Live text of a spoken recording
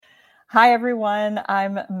Hi, everyone.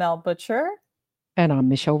 I'm Mel Butcher, And I'm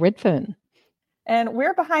Michelle Redfern. and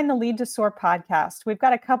we're behind the Lead to Soar podcast. We've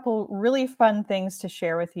got a couple really fun things to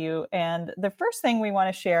share with you. And the first thing we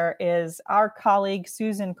want to share is our colleague,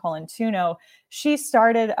 Susan Colantuno. She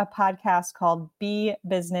started a podcast called Be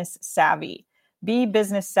Business Savvy. Be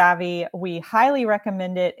Business Savvy. We highly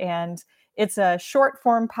recommend it. And it's a short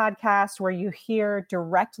form podcast where you hear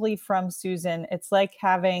directly from Susan. It's like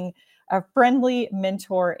having a friendly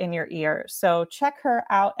mentor in your ear. So check her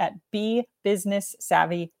out at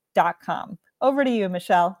bebusinesssavvy.com. Over to you,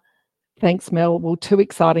 Michelle. Thanks, Mel. Well, two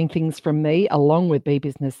exciting things from me, along with Be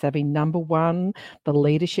Business Savvy. Number one, The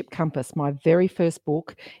Leadership Compass. My very first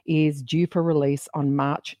book is due for release on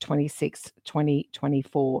March 26,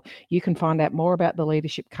 2024. You can find out more about The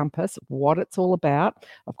Leadership Compass, what it's all about.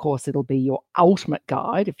 Of course, it'll be your ultimate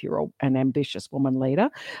guide if you're an ambitious woman leader.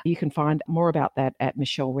 You can find more about that at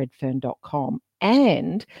michelleredfern.com.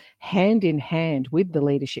 And hand in hand with the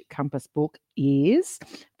Leadership Compass book is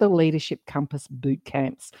the Leadership Compass boot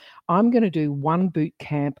camps. I'm going to do one boot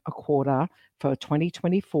camp a quarter for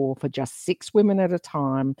 2024 for just 6 women at a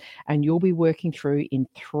time, and you'll be working through in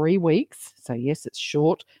 3 weeks. So yes, it's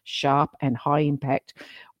short, sharp, and high impact.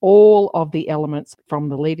 All of the elements from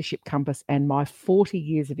the Leadership Compass and my 40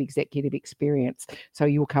 years of executive experience. So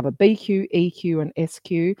you'll cover BQ, EQ, and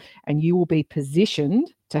SQ, and you will be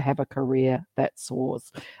positioned to have a career that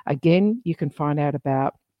soars. Again, you can find out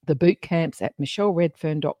about the boot camps at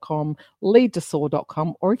michelleredfern.com,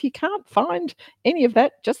 leadtosoar.com, or if you can't find any of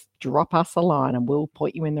that, just drop us a line and we'll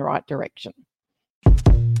point you in the right direction.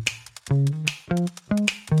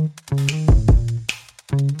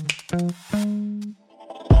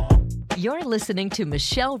 You're listening to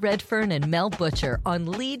Michelle Redfern and Mel Butcher on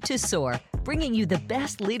Lead to Soar, bringing you the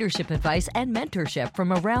best leadership advice and mentorship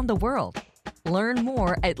from around the world. Learn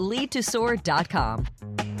more at leadtosoar.com.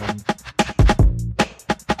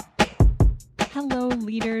 Hello,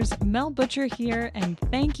 leaders. Mel Butcher here, and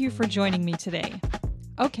thank you for joining me today.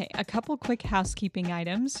 Okay, a couple quick housekeeping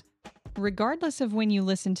items. Regardless of when you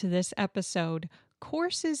listen to this episode,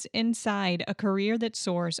 courses inside A Career That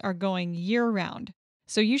Soars are going year-round.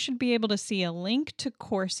 So you should be able to see a link to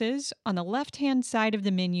courses on the left-hand side of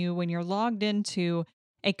the menu when you're logged into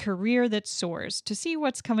A Career That Soars to see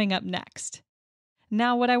what's coming up next.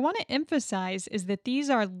 Now, what I want to emphasize is that these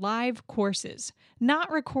are live courses, not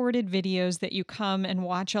recorded videos that you come and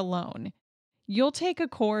watch alone. You'll take a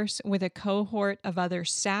course with a cohort of other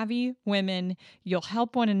savvy women, you'll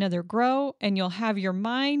help one another grow, and you'll have your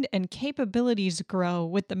mind and capabilities grow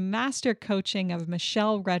with the master coaching of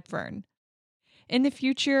Michelle Redfern. In the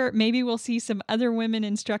future, maybe we'll see some other women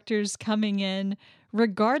instructors coming in.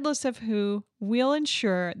 Regardless of who, we'll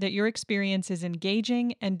ensure that your experience is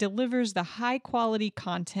engaging and delivers the high-quality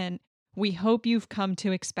content we hope you've come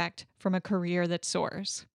to expect from a career that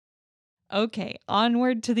soars. Okay,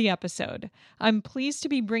 onward to the episode. I'm pleased to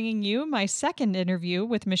be bringing you my second interview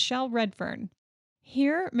with Michelle Redfern.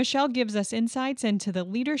 Here, Michelle gives us insights into the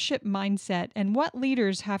leadership mindset and what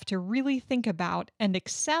leaders have to really think about and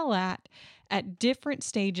excel at different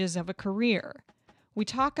stages of a career. We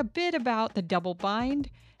talk a bit about the double bind,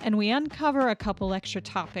 and we uncover a couple extra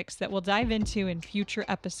topics that we'll dive into in future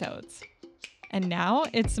episodes. And now,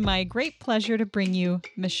 it's my great pleasure to bring you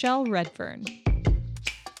Michelle Redfern.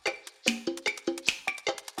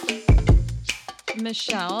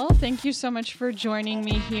 Michelle, thank you so much for joining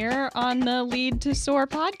me here on the Lead to Soar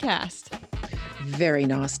podcast. Very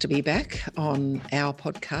nice to be back on our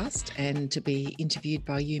podcast and to be interviewed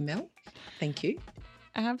by you, Mel. Thank you.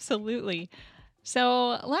 Absolutely.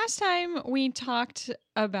 So last time we talked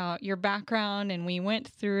about your background and we went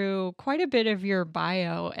through quite a bit of your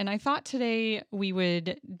bio, and I thought today we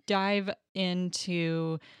would dive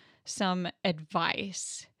into some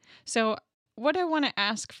advice. So what I want to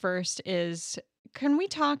ask first is, can we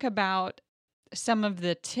talk about some of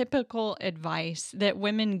the typical advice that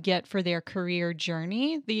women get for their career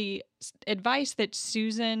journey? The advice that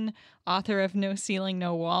Susan, author of No Ceiling,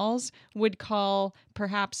 No Walls, would call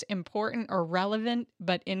perhaps important or relevant,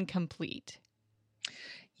 but incomplete.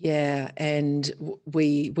 Yeah, and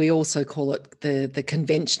we also call it the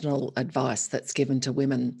conventional advice that's given to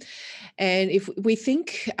women. And if we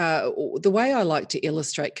think, the way I like to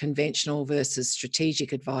illustrate conventional versus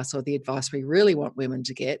strategic advice, or the advice we really want women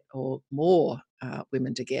to get, or more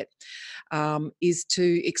women to get, is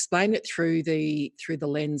to explain it through the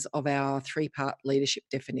lens of our 3-part leadership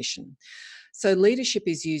definition. So leadership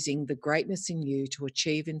is using the greatness in you to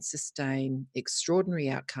achieve and sustain extraordinary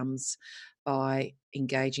outcomes by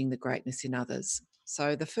engaging the greatness in others.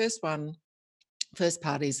 So the first one First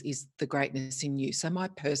part is the greatness in you. So my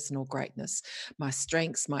personal greatness, my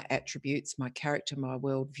strengths, my attributes, my character, my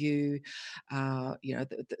worldview,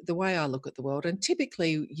 the way I look at the world. And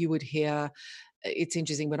typically you would hear, it's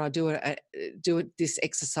interesting when I do this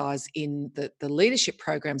exercise in the leadership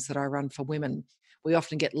programs that I run for women, we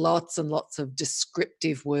often get lots and lots of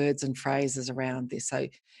descriptive words and phrases around this. So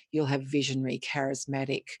you'll have visionary,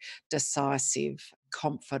 charismatic, decisive,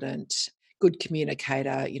 confident, good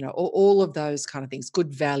communicator, all of those kind of things,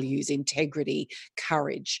 good values, integrity,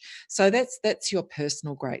 courage. So that's your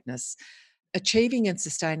personal greatness. Achieving and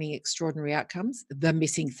sustaining extraordinary outcomes, the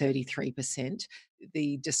missing 33%.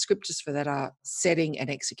 The descriptors for that are setting and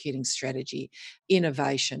executing strategy,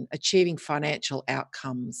 innovation, achieving financial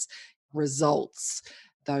outcomes, results,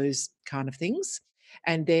 those kind of things.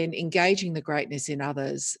 And then engaging the greatness in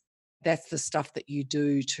others. That's the stuff that you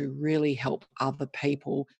do to really help other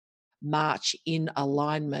people march in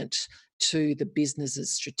alignment to the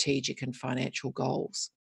business's strategic and financial goals.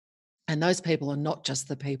 And those people are not just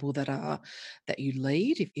the people that you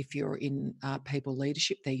lead. If you're in people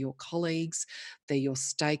leadership, they're your colleagues, they're your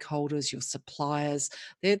stakeholders, your suppliers.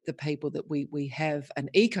 They're the people that we have an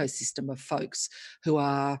ecosystem of folks who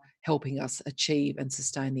are helping us achieve and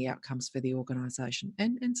sustain the outcomes for the organisation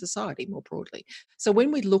and society more broadly. So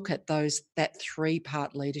when we look at that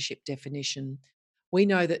three-part leadership definition, we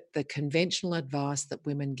know that the conventional advice that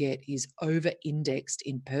women get is over-indexed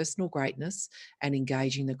in personal greatness and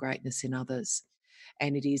engaging the greatness in others.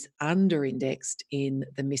 And it is under-indexed in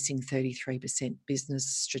the missing 33% business,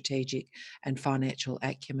 strategic, and financial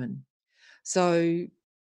acumen. So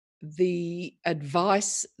the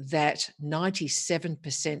advice that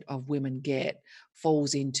 97% of women get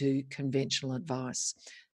falls into conventional advice.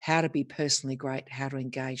 How to be personally great, how to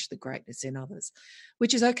engage the greatness in others,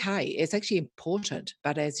 which is okay. It's actually important,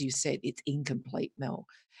 but as you said, it's incomplete, Mel.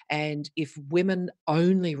 And if women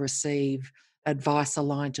only receive advice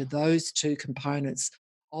aligned to those two components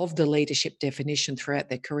of the leadership definition throughout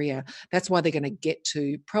their career, that's why they're going to get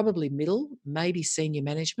to probably middle, maybe senior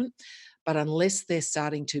management. But unless they're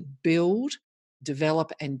starting to build,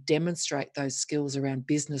 develop, and demonstrate those skills around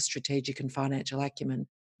business, strategic, and financial acumen,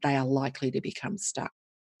 they are likely to become stuck.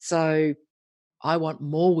 So I want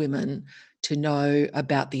more women to know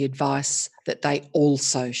about the advice that they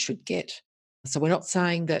also should get. So we're not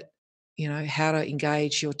saying that, how to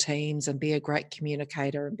engage your teams and be a great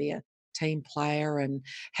communicator and be a team player and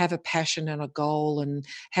have a passion and a goal and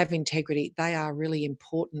have integrity. They are really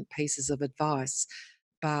important pieces of advice,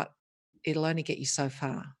 but it'll only get you so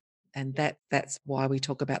far. And that's why we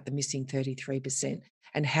talk about the missing 33%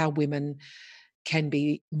 and how women can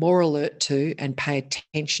be more alert to and pay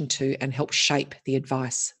attention to and help shape the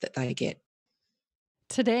advice that they get.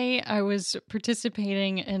 Today, I was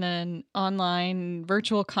participating in an online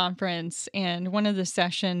virtual conference, and one of the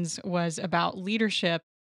sessions was about leadership.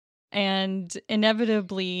 And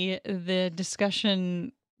inevitably, the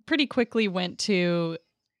discussion pretty quickly went to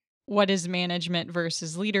what is management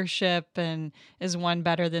versus leadership, and is one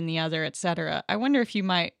better than the other, et cetera. I wonder if you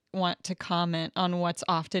might want to comment on what's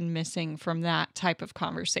often missing from that type of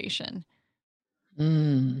conversation.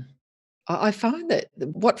 I find that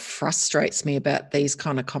what frustrates me about these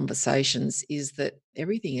kind of conversations is that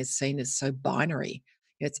everything is seen as so binary.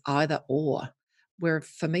 It's either or, where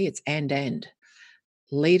for me it's and.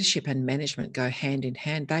 Leadership and management go hand in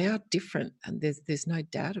hand. They are different, and there's no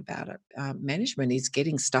doubt about it. Management is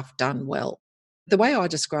getting stuff done well. The way I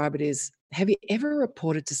describe it is, have you ever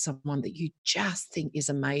reported to someone that you just think is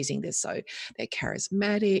amazing? They're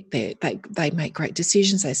charismatic, they make great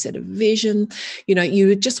decisions, they set a vision. You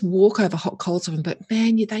would just walk over hot coals of them, but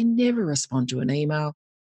man, they never respond to an email.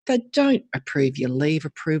 They don't approve your leave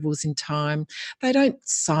approvals in time. They don't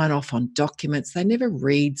sign off on documents. They never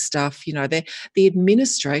read stuff. The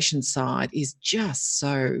administration side is just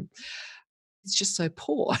so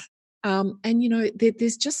poor.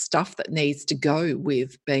 There's just stuff that needs to go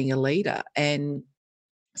with being a leader. And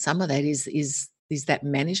some of that is that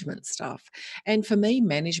management stuff. And for me,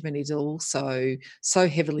 management is also so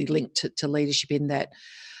heavily linked to leadership in that,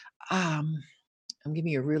 I'm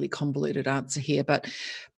giving you a really convoluted answer here, but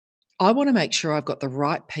I want to make sure I've got the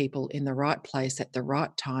right people in the right place at the right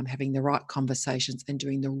time, having the right conversations and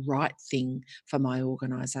doing the right thing for my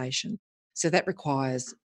organisation. So that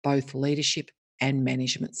requires both leadership and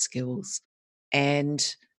management skills. And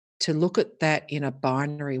to look at that in a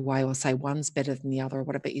binary way or say one's better than the other or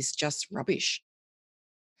whatever is just rubbish.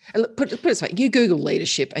 And look, put it this way, you Google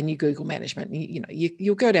leadership and you Google management,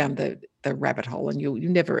 you'll go down the rabbit hole and you'll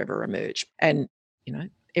never, ever emerge. And,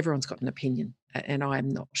 everyone's got an opinion and I am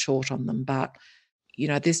not short on them, but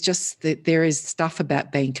there is stuff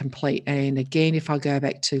about being complete. And again, if I go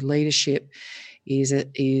back to leadership,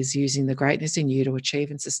 is using the greatness in you to achieve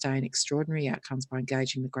and sustain extraordinary outcomes by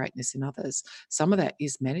engaging the greatness in others. Some of that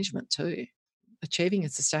is management too. Achieving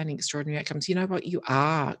and sustaining extraordinary outcomes. You know what you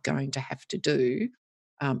are going to have to do?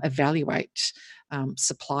 Evaluate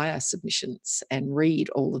supplier submissions and read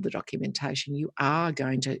all of the documentation. You are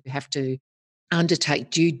going to have to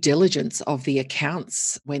undertake due diligence of the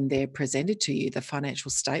accounts when they're presented to you, the financial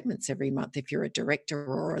statements every month if you're a director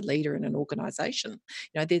or a leader in an organization.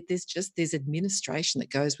 There's administration that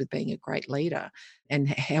goes with being a great leader and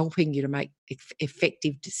helping you to make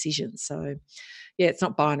effective decisions. So yeah, it's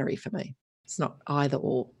not binary for me. It's not either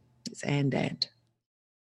or, it's and.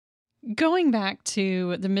 Going back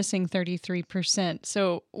to the missing 33%,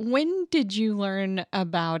 so when did you learn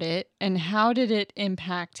about it and how did it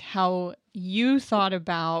impact how you thought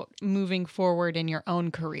about moving forward in your own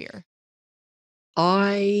career?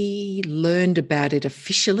 I learned about it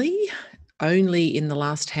officially only in the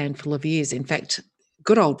last handful of years. In fact,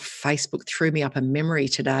 good old Facebook threw me up a memory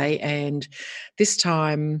today, and this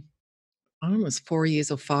time, I don't know, it was 4 years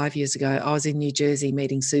or 5 years ago, I was in New Jersey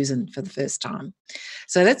meeting Susan for the first time.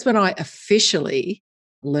 So that's when I officially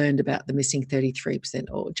learned about the missing 33%,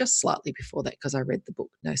 or just slightly before that, because I read the book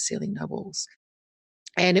No Ceiling, No Walls.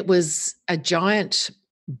 And it was a giant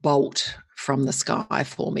bolt from the sky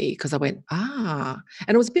for me, because I went, and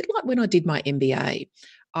it was a bit like when I did my MBA.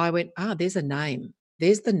 I went, there's a name.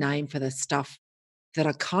 There's the name for the stuff that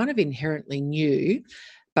I kind of inherently knew,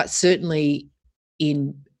 but certainly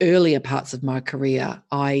in earlier parts of my career,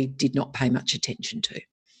 I did not pay much attention to,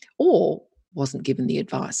 or wasn't given the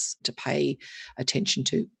advice to pay attention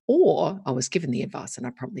to, or I was given the advice and I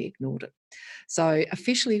promptly ignored it. So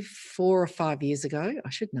officially 4 or 5 years ago, I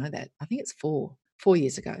should know that, I think it's 4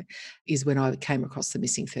 years ago, is when I came across the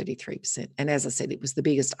missing 33%. And as I said, it was the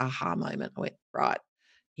biggest aha moment. I went, right,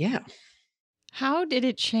 yeah. How did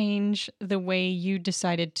it change the way you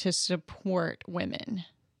decided to support women?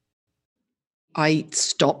 I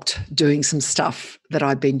stopped doing some stuff that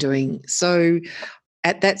I'd been doing. So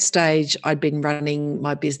at that stage, I'd been running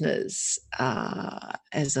my business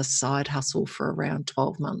as a side hustle for around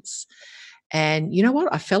 12 months. And you know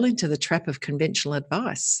what? I fell into the trap of conventional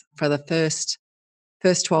advice for the first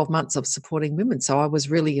 12 months of supporting women. So I was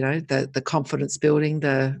really, the confidence building,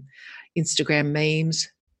 the Instagram memes,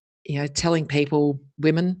 telling people,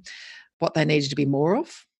 women, what they needed to be more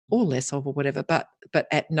of or less of or whatever, but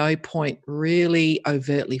at no point really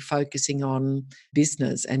overtly focusing on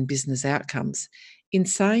business and business outcomes. In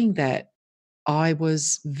saying that, I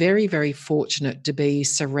was very, very fortunate to be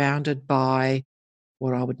surrounded by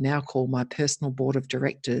what I would now call my personal board of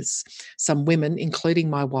directors, some women, including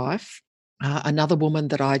my wife, another woman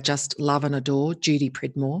that I just love and adore, Judy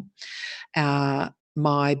Pridmore,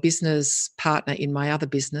 my business partner in my other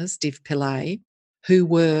business, Div Pillay, who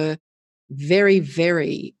were very,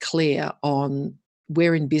 very clear on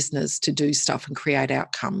we're in business to do stuff and create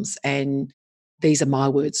outcomes. And these are my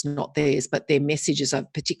words, not theirs, but their messages,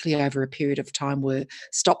 particularly over a period of time, were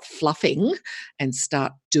stop fluffing and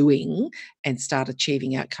start doing and start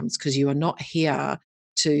achieving outcomes, because you are not here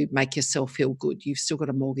to make yourself feel good. You've still got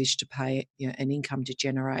a mortgage to pay, an income to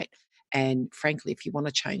generate. And frankly, if you want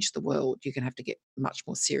to change the world, you're going to have to get much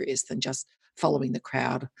more serious than just following the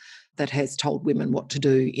crowd that has told women what to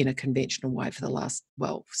do in a conventional way for the last,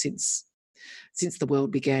 since the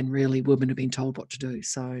world began, really, women have been told what to do.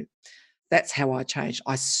 So that's how I changed.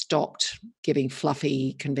 I stopped giving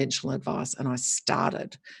fluffy conventional advice and I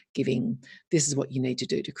started giving, this is what you need to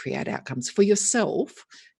do to create outcomes for yourself,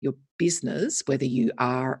 your business, whether you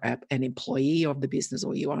are an employee of the business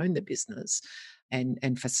or you own the business,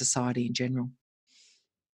 and for society in general.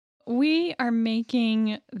 We are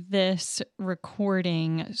making this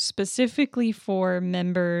recording specifically for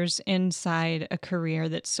members inside a career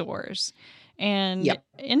that soars. And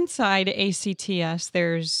inside ACTS,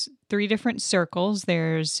 there's 3 different circles.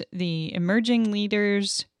 There's the emerging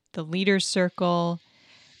leaders, the leaders circle,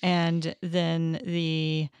 and then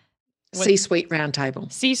the C-suite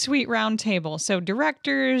roundtable. C-suite roundtable. So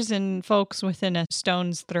directors and folks within a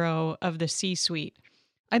stone's throw of the C-suite.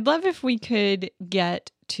 I'd love if we could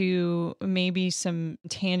get to maybe some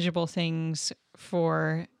tangible things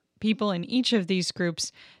for people in each of these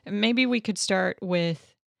groups. Maybe we could start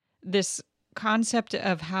with this concept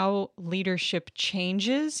of how leadership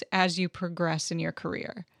changes as you progress in your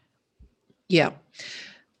career. Yeah.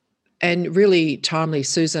 And really timely,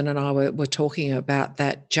 Susan and I were talking about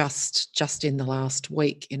that just in the last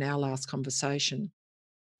week in our last conversation.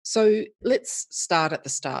 So let's start at the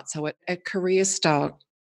start. So at career start,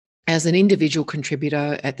 as an individual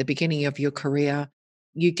contributor at the beginning of your career,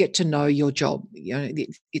 you get to know your job.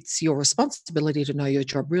 It's your responsibility to know your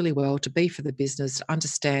job really well, to be for the business, to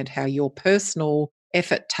understand how your personal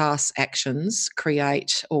effort, tasks, actions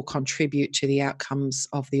create or contribute to the outcomes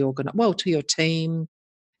of the to your team,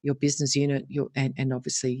 your business unit, and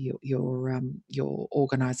obviously your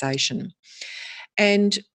organisation.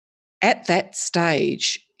 And at that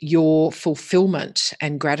stage, your fulfillment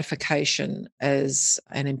and gratification as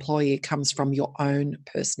an employee comes from your own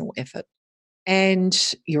personal effort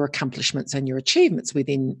and your accomplishments and your achievements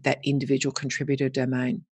within that individual contributor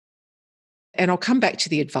domain. And I'll come back to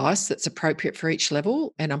the advice that's appropriate for each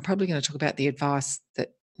level. And I'm probably going to talk about the advice that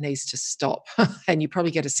needs to stop. And you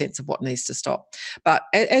probably get a sense of what needs to stop. But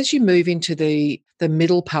as you move into the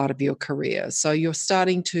middle part of your career, so you're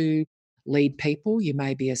starting to lead people, you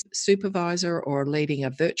may be a supervisor or leading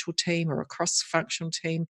a virtual team or a cross-functional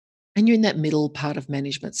team, and you're in that middle part of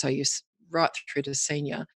management, so you're right through to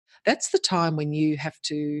senior. That's the time when you have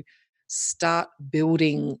to start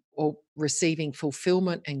building or receiving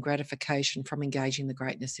fulfillment and gratification from engaging the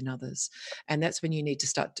greatness in others. And that's when you need to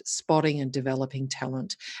start spotting and developing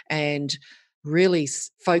talent and really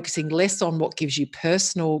focusing less on what gives you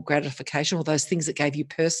personal gratification, or those things that gave you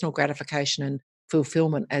personal gratification and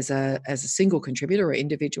fulfillment as a single contributor or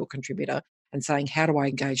individual contributor, and saying, how do I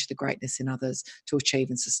engage the greatness in others to achieve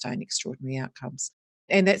and sustain extraordinary outcomes?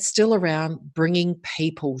 And that's still around bringing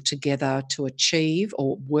people together to achieve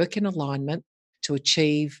or work in alignment to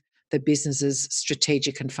achieve the business's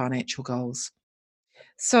strategic and financial goals.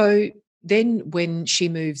 So then when she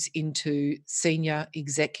moves into senior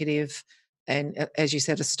executive, and as you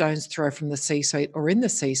said, a stone's throw from the C-suite or in the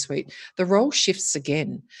C-suite, the role shifts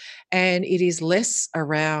again. And it is less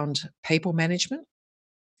around people management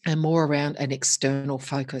and more around an external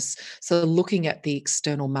focus. So looking at the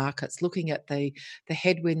external markets, looking at the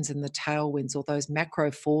headwinds and the tailwinds, or those macro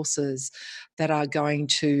forces that are going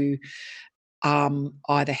to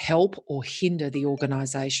either help or hinder the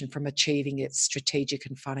organisation from achieving its strategic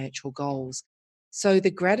and financial goals. So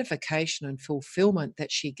the gratification and fulfillment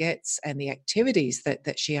that she gets and the activities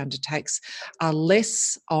that she undertakes are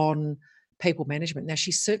less on people management. Now,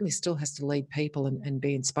 she certainly still has to lead people and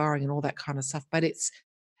be inspiring and all that kind of stuff, but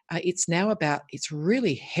it's now about, it's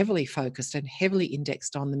really heavily focused and heavily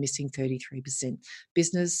indexed on the missing 33%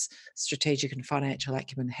 business, strategic and financial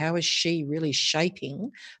acumen. How is she really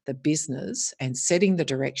shaping the business and setting the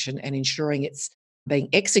direction and ensuring it's being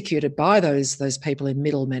executed by those people in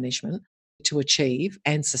middle management to achieve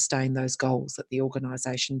and sustain those goals that the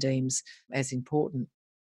organisation deems as important?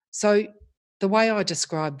 So the way I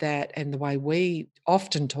describe that and the way we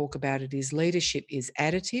often talk about it is leadership is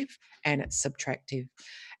additive and it's subtractive.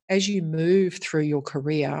 As you move through your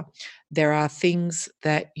career, there are things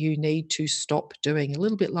that you need to stop doing, a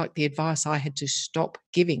little bit like the advice I had to stop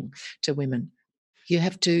giving to women. You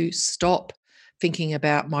have to stop thinking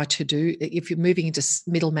about my to-do. If you're moving into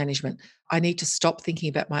middle management, I need to stop thinking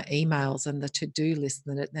about my emails and the to-do list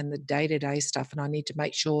and the day-to-day stuff. And I need to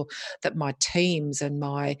make sure that my teams and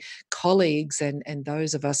my colleagues and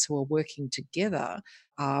those of us who are working together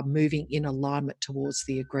are moving in alignment towards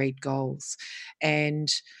the agreed goals.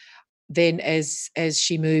 And then as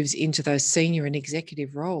she moves into those senior and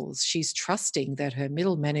executive roles, she's trusting that her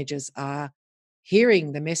middle managers are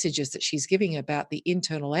hearing the messages that she's giving about the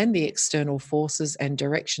internal and the external forces and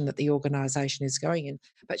direction that the organisation is going in.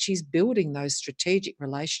 But she's building those strategic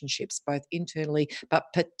relationships both internally, but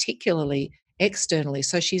particularly externally.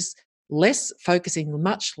 So she's focusing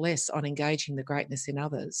much less on engaging the greatness in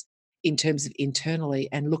others in terms of internally,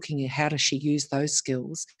 and looking at how does she use those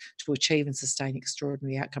skills to achieve and sustain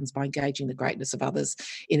extraordinary outcomes by engaging the greatness of others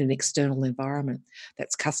in an external environment.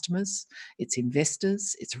 That's customers, it's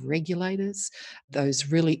investors, it's regulators, those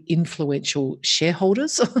really influential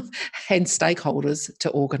shareholders and stakeholders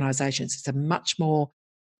to organisations. It's a much more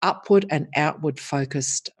upward and outward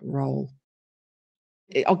focused role.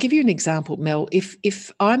 I'll give you an example, Mel.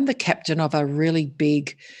 If I'm the captain of a really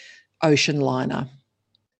big ocean liner,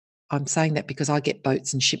 I'm saying that because I get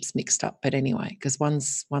boats and ships mixed up, but anyway, because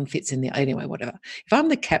one fits in there. Anyway, whatever. If I'm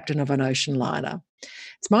the captain of an ocean liner,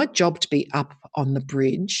 it's my job to be up on the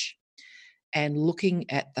bridge and looking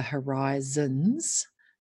at the horizons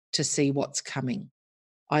to see what's coming.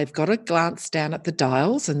 I've got to glance down at the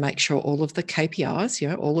dials and make sure all of the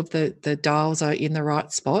KPIs, all of the dials are in the right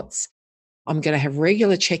spots. I'm going to have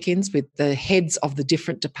regular check-ins with the heads of the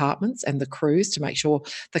different departments and the crews to make sure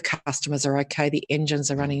the customers are okay, the engines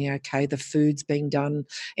are running okay, the food's being done,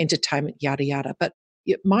 entertainment, yada, yada. But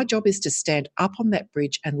my job is to stand up on that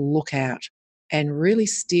bridge and look out and really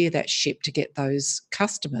steer that ship to get those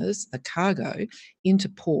customers, the cargo, into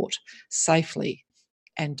port safely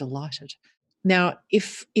and delighted. Now,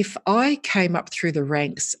 if I came up through the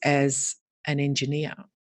ranks as an engineer,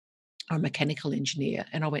 a mechanical engineer,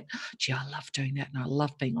 and I went, gee, I love doing that and I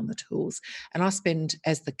love being on the tools. And I spend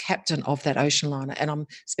as the captain of that ocean liner, and I'm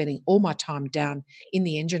spending all my time down in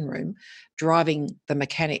the engine room driving the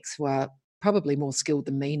mechanics who are probably more skilled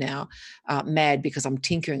than me now, mad because I'm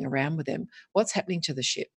tinkering around with them. What's happening to the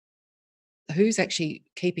ship? Who's actually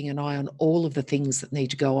keeping an eye on all of the things that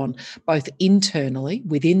need to go on, both internally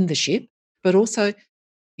within the ship, but also,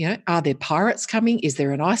 are there pirates coming? Is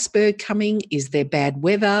there an iceberg coming? Is there bad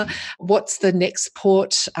weather? What's the next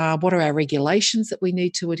port? What are our regulations that we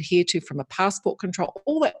need to adhere to from a passport control?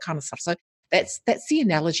 All that kind of stuff. So that's the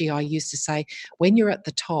analogy I used to say. When you're at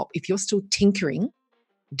the top, if you're still tinkering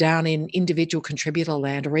down in individual contributor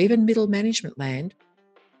land or even middle management land,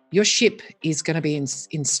 your ship is going to be in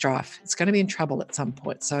strife. It's going to be in trouble at some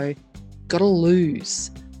point. So got to lose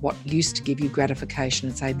what used to give you gratification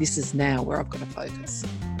and say, this is now where I've got to focus.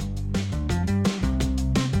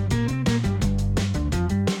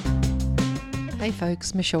 Hey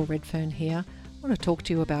folks, Michelle Redfern here. I want to talk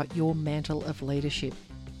to you about your mantle of leadership.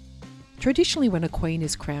 Traditionally, when a queen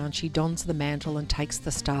is crowned, she dons the mantle and takes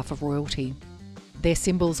the staff of royalty. They're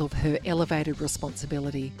symbols of her elevated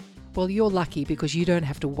responsibility. Well, you're lucky because you don't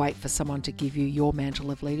have to wait for someone to give you your mantle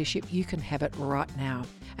of leadership. You can have it right now.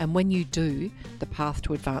 And when you do, the path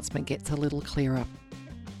to advancement gets a little clearer.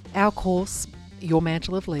 Our course, Your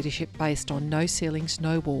Mantle of Leadership, based on No Ceilings,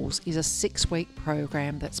 No Walls, is a 6-week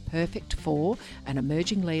program that's perfect for an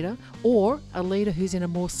emerging leader or a leader who's in a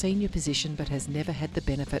more senior position but has never had the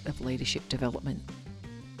benefit of leadership development.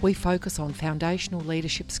 We focus on foundational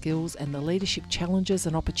leadership skills and the leadership challenges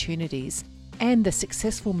and opportunities and the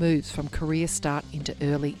successful moves from career start into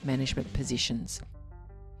early management positions.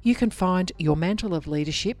 You can find Your Mantle of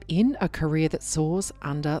Leadership in A Career That Soars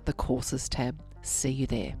under the Courses tab. See you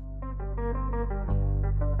there.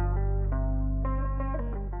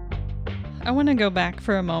 I want to go back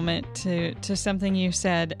for a moment to something you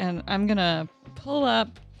said, and I'm going to pull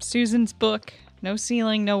up Susan's book, No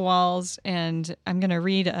Ceiling, No Walls, and I'm going to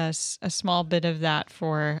read us a small bit of that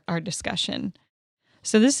for our discussion.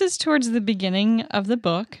 So this is towards the beginning of the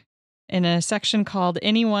book in a section called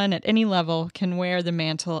Anyone at Any Level Can Wear the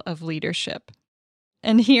Mantle of Leadership.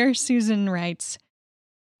 And here Susan writes,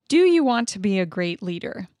 do you want to be a great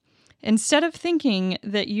leader? Instead of thinking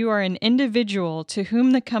that you are an individual to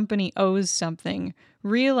whom the company owes something,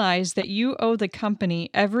 realize that you owe the company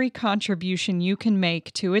every contribution you can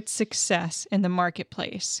make to its success in the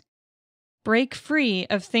marketplace. Break free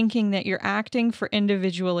of thinking that you're acting for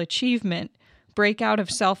individual achievement. Break out of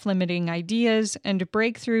self-limiting ideas and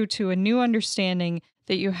break through to a new understanding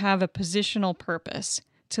that you have a positional purpose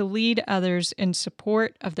to lead others in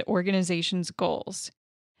support of the organization's goals.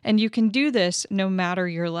 And you can do this no matter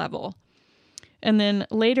your level. And then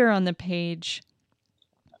later on the page,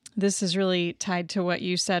 this is really tied to what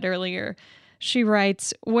you said earlier. She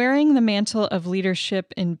writes, wearing the mantle of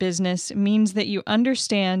leadership in business means that you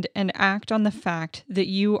understand and act on the fact that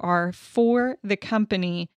you are for the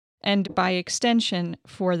company and by extension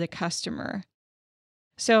for the customer.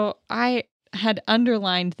 So I had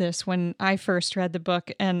underlined this when I first read the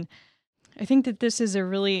book, and I think that this is a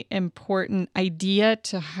really important idea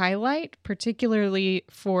to highlight, particularly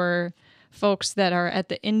for folks that are at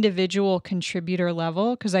the individual contributor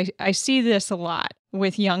level, because I see this a lot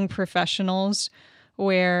with young professionals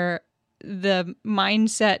where the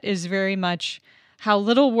mindset is very much how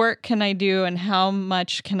little work can I do and how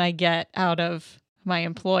much can I get out of my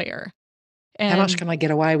employer. And how much can I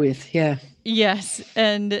get away with? Yeah. Yes.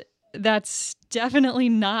 And that's definitely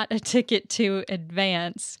not a ticket to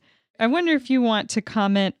advance. I wonder if you want to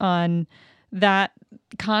comment on that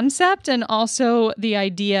concept and also the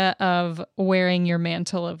idea of wearing your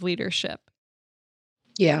mantle of leadership.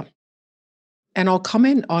 Yeah. And I'll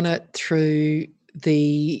comment on it through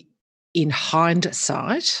in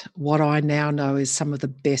hindsight, what I now know is some of the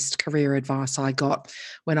best career advice I got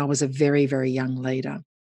when I was a very, very young leader.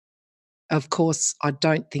 Of course, I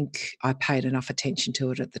don't think I paid enough attention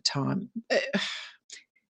to it at the time.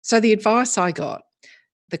 So the advice I got,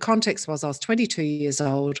 the context was I was 22 years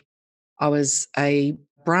old. I was a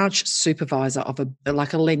branch supervisor of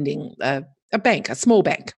a lending, a bank, a small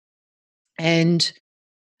bank. And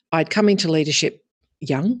I'd come into leadership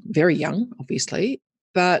young, very young, obviously,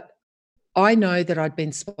 but I know that I'd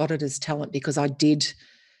been spotted as talent because I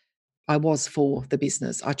was for the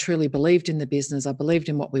business. I truly believed in the business. I believed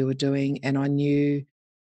in what we were doing, and I knew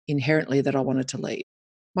inherently that I wanted to lead.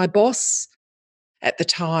 My boss at the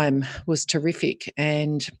time was terrific.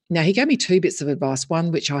 And now he gave me 2 bits of advice,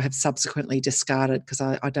 one which I have subsequently discarded because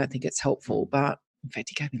I don't think it's helpful. But In fact,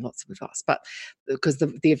 he gave me lots of advice, but because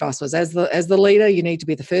the advice was, as the leader, you need to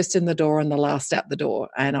be the first in the door and the last out the door.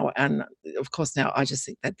 And of course now I just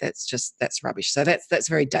think that's rubbish. So that's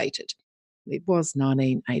very dated. It was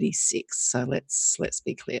 1986, so let's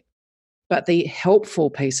be clear. But the helpful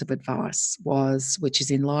piece of advice was, which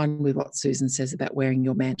is in line with what Susan says about wearing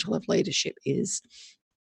your mantle of leadership, is,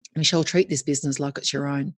 Michelle, treat this business like it's your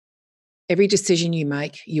own. Every decision you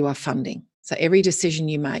make, you are funding. So every decision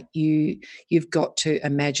you make, you've got to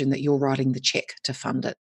imagine that you're writing the check to fund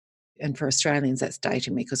it. And for Australians, that's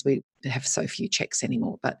dating me because we have so few checks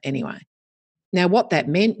anymore. But anyway, now what that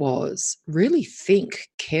meant was really think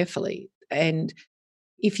carefully. And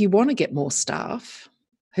if you want to get more staff,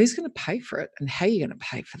 who's going to pay for it and how are you going to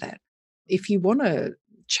pay for that? If you want to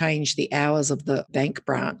change the hours of the bank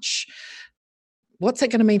branch, what's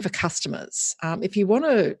that going to mean for customers? If you want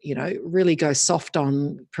to, really go soft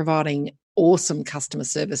on providing awesome customer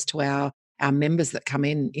service to our members that come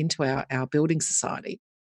into our building society,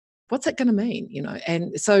 what's that going to mean?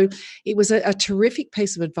 And so it was a terrific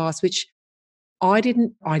piece of advice, which I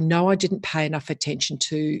know I didn't pay enough attention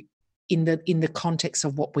to in the context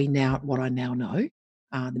of what I now know,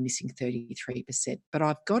 the missing 33%. But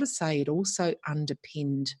I've got to say, it also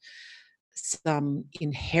underpinned some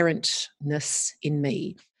inherentness in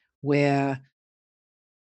me where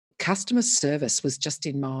customer service was just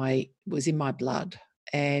in my blood.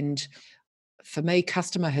 And for me,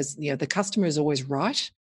 the customer is always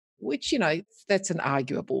right, which, that's an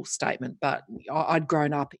arguable statement. But I'd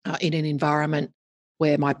grown up in an environment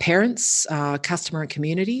where my parents' customer and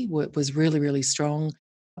community was really, really strong.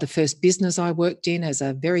 The first business I worked in as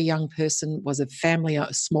a very young person was a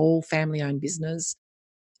small family-owned business.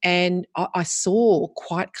 And I saw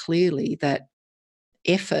quite clearly that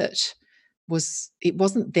effort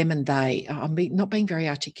wasn't them and they. I'm not being very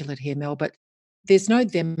articulate here, Mel, but there's no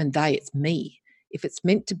them and they, it's me. If it's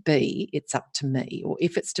meant to be, it's up to me. Or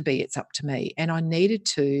if it's to be, it's up to me. And I needed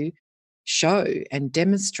to show and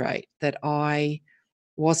demonstrate that I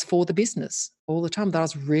was for the business all the time, that I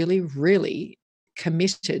was really, really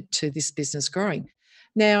committed to this business growing.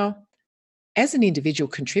 Now, as an individual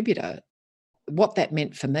contributor, what that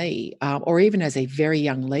meant for me, or even as a very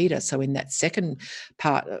young leader, so in that second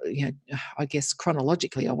part, I guess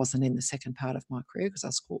chronologically I wasn't in the second part of my career because I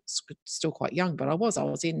was still quite young, but I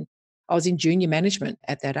was in junior management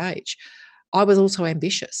at that age. I was also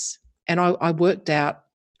ambitious, and I worked out,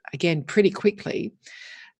 again, pretty quickly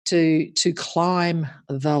to climb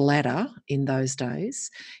the ladder in those days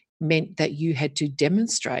meant that you had to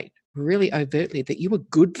demonstrate really overtly that you were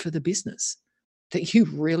good for the business, that you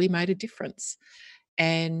really made a difference.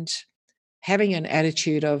 And having an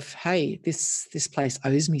attitude of, hey, this place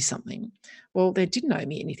owes me something. Well, they didn't owe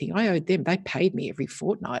me anything. I owed them. They paid me every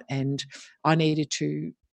fortnight and I needed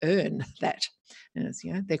to earn that. And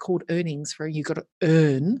they're called earnings. You've got to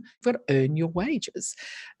earn your wages.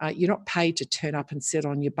 You're not paid to turn up and sit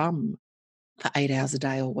on your bum for 8 hours a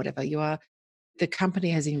day or whatever. The company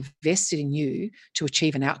has invested in you to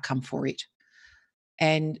achieve an outcome for it.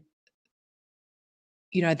 And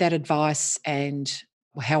that advice and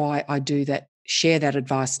how I do that, share that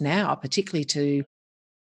advice now, particularly to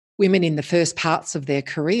women in the first parts of their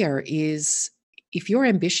career, is if you're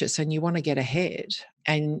ambitious and you want to get ahead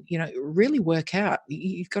and, really work out,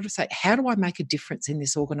 you've got to say, how do I make a difference in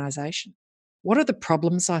this organisation? What are the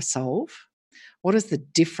problems I solve? What is the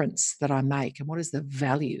difference that I make? And what is the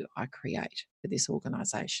value I create for this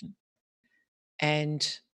organisation? And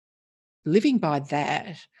living by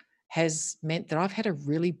that has meant that I've had a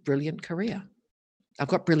really brilliant career. I've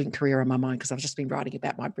got brilliant career on my mind because I've just been writing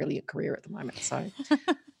about my brilliant career at the moment. So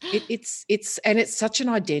it's such an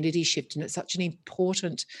identity shift, and it's such an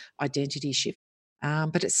important identity shift.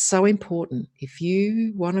 But it's so important. If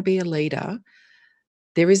you want to be a leader,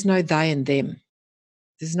 there is no they and them.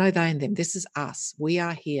 There's no they and them. This is us. We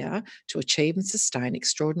are here to achieve and sustain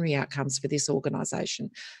extraordinary outcomes for this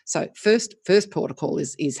organisation. So first protocol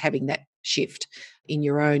is having that shift in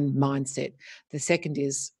your own mindset. The second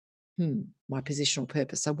is, my positional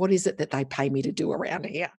purpose. So what is it that they pay me to do around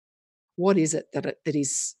here? What is it that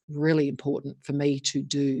is really important for me to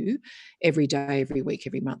do every day, every week,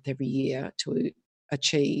 every month, every year to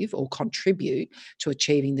achieve or contribute to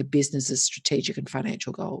achieving the business's strategic and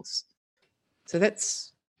financial goals? So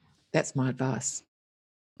that's my advice.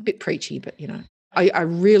 A bit preachy, but I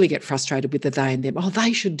really get frustrated with the they and them. Oh,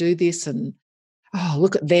 they should do this, and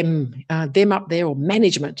look at them up there, or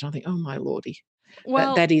management. And I think, oh my lordy,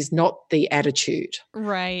 well, that is not the attitude.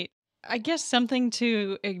 Right. I guess something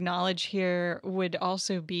to acknowledge here would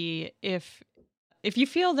also be if you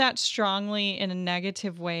feel that strongly in a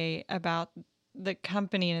negative way about the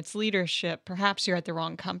company and its leadership, perhaps you're at the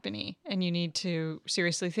wrong company and you need to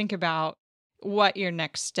seriously think about what your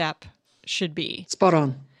next step should be. Spot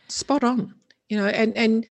on. Spot on.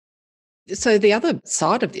 And so the other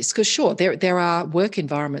side of this, because sure, there are work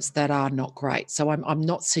environments that are not great. So I'm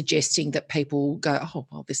not suggesting that people go, oh,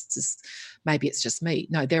 well, this is, maybe it's just me.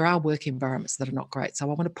 No, there are work environments that are not great. So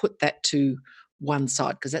I want to put that to one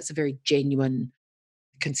side, because that's a very genuine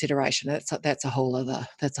consideration. That's a whole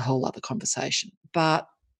other conversation. But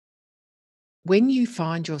when you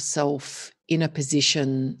find yourself in a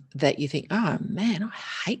position that you think, oh man, I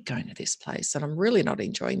hate going to this place and I'm really not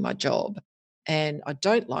enjoying my job and I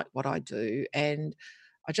don't like what I do and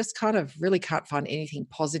I just kind of really can't find anything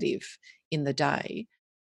positive in the day.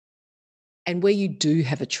 And where you do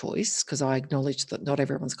have a choice, because I acknowledge that not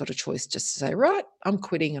everyone's got a choice just to say, right, I'm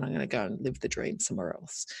quitting and I'm going to go and live the dream somewhere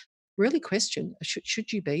else. Really question,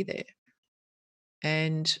 should you be there?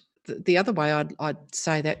 And the other way I'd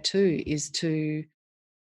say that too is to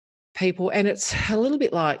people, and it's a little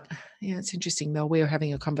bit like, it's interesting, Mel, we were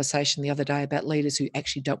having a conversation the other day about leaders who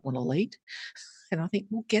actually don't want to lead. And I think,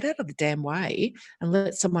 well, get out of the damn way and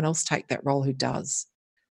let someone else take that role who does.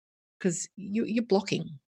 Because you're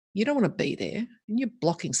blocking. You don't want to be there and you're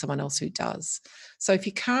blocking someone else who does. So if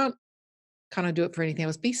you can't kind of do it for anything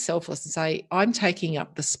else, be selfless and say, I'm taking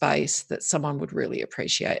up the space that someone would really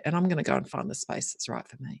appreciate and I'm going to go and find the space that's right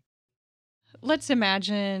for me. Let's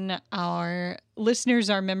imagine our listeners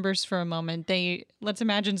are members for a moment. Let's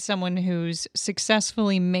imagine someone who's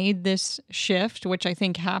successfully made this shift, which I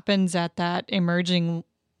think happens at that emerging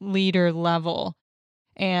leader level.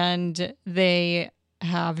 And they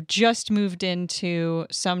have just moved into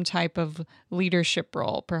some type of leadership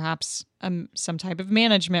role, perhaps some type of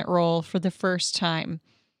management role for the first time.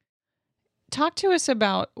 Talk to us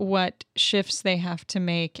about what shifts they have to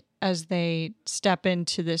make as they step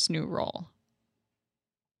into this new role.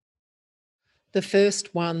 The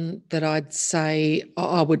first one that I'd say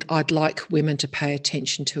I'd like women to pay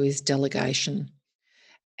attention to is delegation,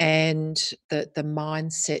 and the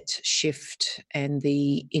mindset shift and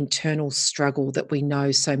the internal struggle that we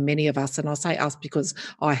know so many of us, and I say us because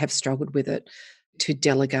I have struggled with it, to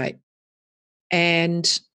delegate.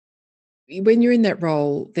 And when you're in that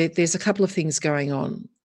role, there's a couple of things going on.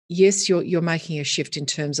 Yes, you're making a shift in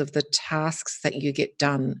terms of the tasks that you get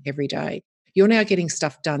done every day. You're now getting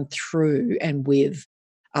stuff done through and with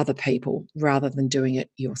other people rather than doing it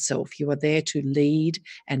yourself. You are there to lead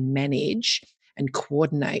and manage and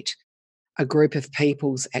coordinate a group of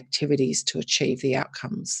people's activities to achieve the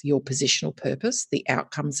outcomes, your positional purpose, the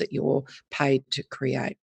outcomes that you're paid to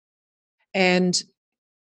create. And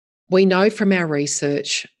we know from our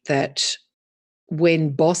research that when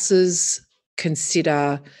bosses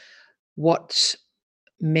consider what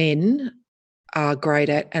men are great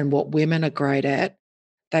at and what women are great at,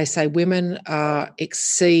 they say women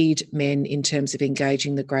exceed men in terms of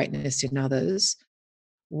engaging the greatness in others,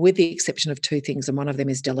 with the exception of two things, and one of them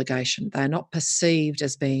is delegation. They're not perceived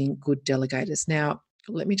as being good delegators. Now,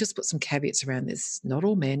 let me just put some caveats around this. Not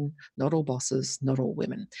all men, not all bosses, not all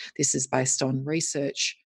women. This is based on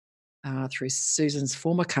research through Susan's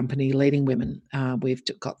former company, Leading Women. We've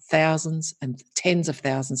got thousands and tens of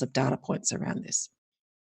thousands of data points around this.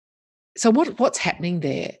 So what's happening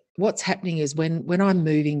there? What's happening is when I'm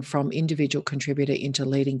moving from individual contributor into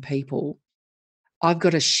leading people, I've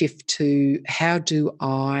got to shift to how do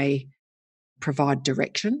I provide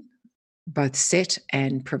direction, both set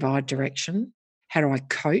and provide direction? How do I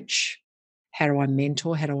coach? How do I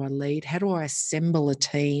mentor? How do I lead? How do I assemble a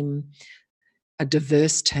team, a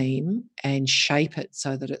diverse team, and shape it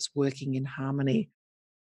so that it's working in harmony?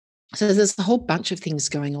 So there's a whole bunch of things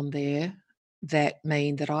going on there that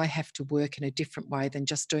mean that I have to work in a different way than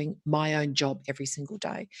just doing my own job every single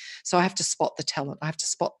day. So I have to spot the talent. I have to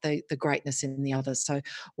spot the greatness in the others. So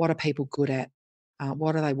what are people good at?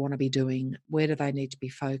 What do they want to be doing? Where do they need to be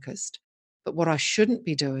focused? But what I shouldn't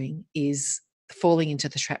be doing is falling into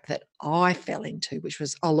the trap that I fell into, which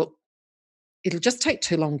was, oh, look, it'll just take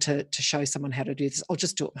too long to show someone how to do this. I'll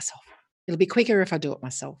just do it myself. It'll be quicker if I do it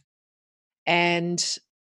myself. And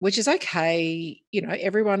which is okay,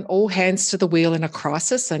 everyone, all hands to the wheel in a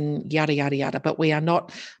crisis and yada, yada, yada. But we are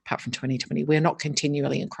not, apart from 2020, we're not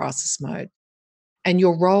continually in crisis mode. And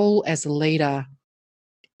your role as a leader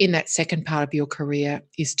in that second part of your career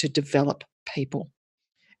is to develop people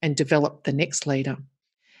and develop the next leader.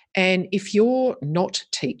 And if you're not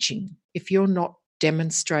teaching, if you're not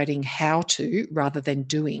demonstrating how to rather than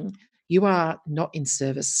doing, you are not in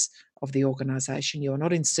service of the organisation. You are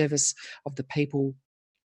not in service of the people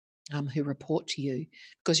who report to you,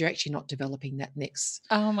 because you're actually not developing that next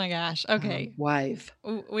Oh my gosh. Okay. wave.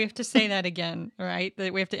 We have to say that again, right?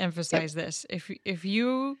 That we have to emphasize this. If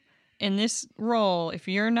you in this role, if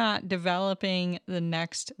you're not developing the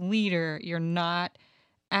next leader, you're not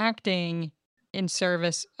acting in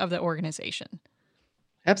service of the organization.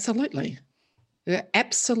 Absolutely. You're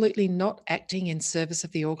absolutely not acting in service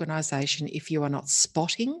of the organization if you are not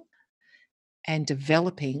spotting and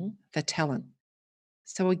developing the talent.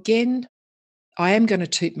 So again, I am going to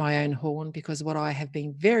toot my own horn, because what I have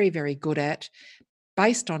been very, very good at,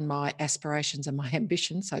 based on my aspirations and my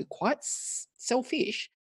ambition, so quite selfish,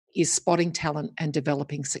 is spotting talent and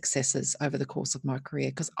developing successes over the course of my career.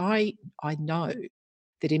 Because I know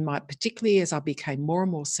that particularly as I became more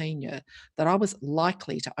and more senior, that I was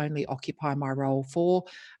likely to only occupy my role for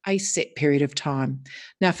a set period of time.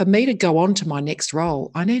 Now, for me to go on to my next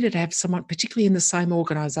role, I needed to have someone, particularly in the same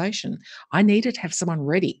organisation, I needed to have someone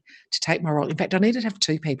ready to take my role. In fact, I needed to have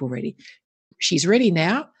 2 people ready. She's ready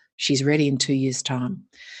now, she's ready in 2 years' time.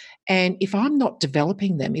 And if I'm not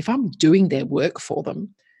developing them, if I'm doing their work for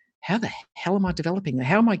them, how the hell am I developing them?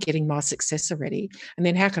 How am I getting my successor ready? And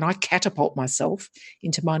then how can I catapult myself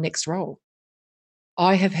into my next role?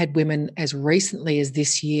 I have had women as recently as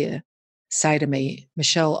this year say to me,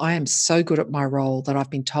 Michelle, I am so good at my role that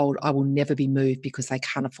I've been told I will never be moved because they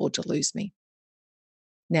can't afford to lose me.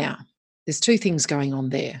 Now, there's 2 things going on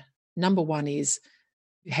there. Number one is,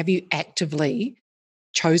 have you actively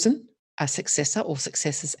chosen a successor or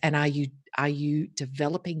successors, and are you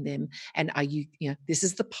developing them, and are you this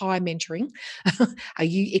is the pie mentoring, are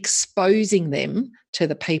you exposing them to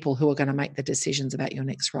the people who are going to make the decisions about your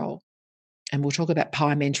next role? And we'll talk about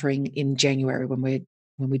pie mentoring in January when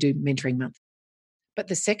we do mentoring month. But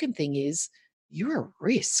the second thing is, you're a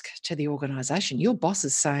risk to the organization. Your boss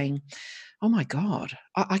is saying, oh my God,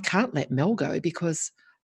 I can't let Mel go because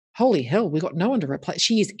holy hell, we've got no one to replace.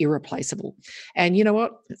 She is irreplaceable. And you know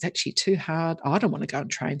what? It's actually too hard. I don't want to go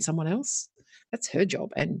and train someone else. That's her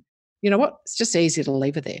job. And you know what? It's just easier to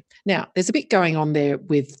leave her there. Now, there's a bit going on there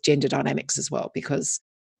with gender dynamics as well, because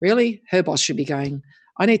really her boss should be going,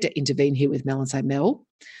 I need to intervene here with Mel and say, Mel,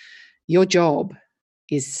 your job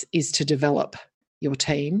is to develop your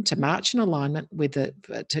team to march in alignment with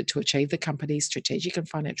to achieve the company's strategic and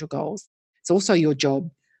financial goals. It's also your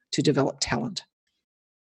job to develop talent.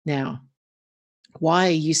 Now, why are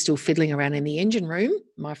you still fiddling around in the engine room,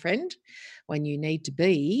 my friend, when you need to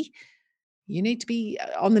be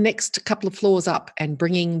on the next couple of floors up and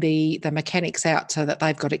bringing the mechanics out so that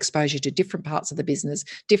they've got exposure to different parts of the business,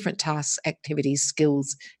 different tasks, activities,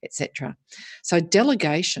 skills, etc. So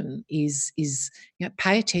delegation is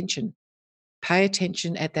pay attention. Pay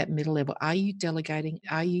attention at that middle level. Are you delegating?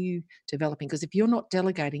 Are you developing? Because if you're not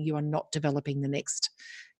delegating, you are not developing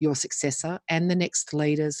your successor and the next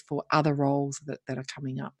leaders for other roles that are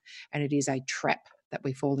coming up. And it is a trap that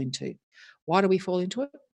we fall into. Why do we fall into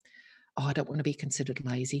it? Oh, I don't want to be considered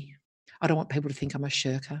lazy. I don't want people to think I'm a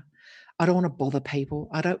shirker. I don't want to bother people.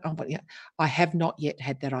 I have not yet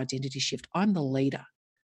had that identity shift. I'm the leader.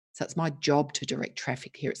 So it's my job to direct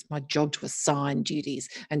traffic here. It's my job to assign duties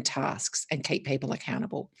and tasks and keep people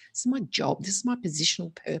accountable. This is my job. This is my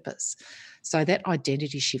positional purpose. So that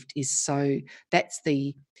identity shift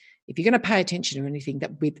if you're going to pay attention to anything,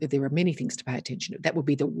 there are many things to pay attention to. That would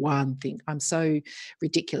be the one thing. I'm so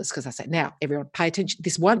ridiculous because I say, now everyone pay attention.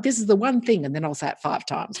 This is the one thing, and then I'll say it 5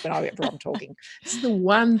 times whenever I'm talking. This is the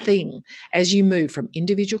one thing as you move from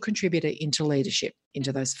individual contributor into leadership,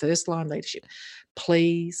 into those first line leadership.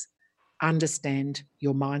 Please understand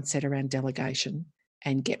your mindset around delegation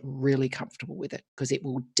and get really comfortable with it, because it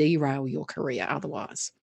will derail your career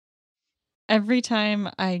otherwise. Every time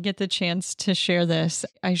I get the chance to share this,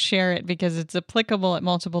 I share it because it's applicable at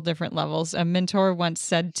multiple different levels. A mentor once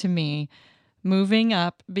said to me, moving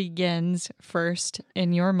up begins first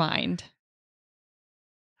in your mind.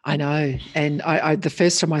 I know. And I the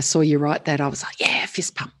first time I saw you write that, I was like, yeah,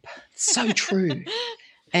 fist pump. So true.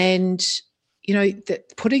 And,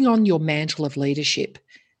 putting on your mantle of leadership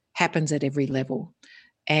happens at every level.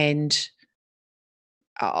 And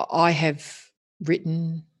I have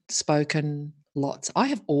written, spoken lots. I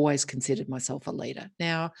have always considered myself a leader.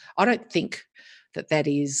 Now, I don't think that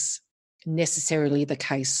is necessarily the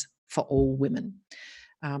case for all women.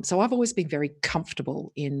 So I've always been very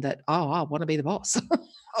comfortable in that, I want to be the boss.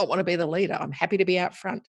 I want to be the leader. I'm happy to be out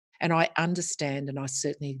front. And I understand, and I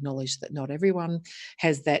certainly acknowledge that not everyone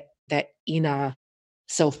has that inner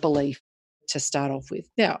self-belief to start off with.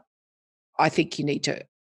 Now, I think you need to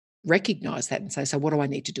recognize that and say, so what do I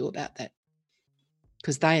need to do about that?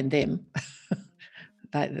 Because they and them,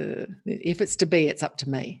 if it's to be, it's up to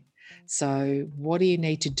me. So what do you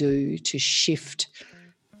need to do to shift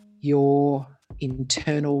your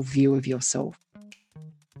internal view of yourself?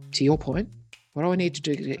 To your point, what do I need to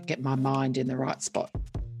do to get my mind in the right spot?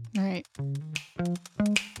 Right.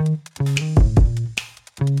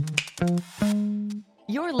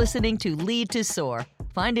 You're listening to Lead to Soar.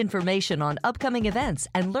 Find information on upcoming events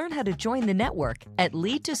and learn how to join the network at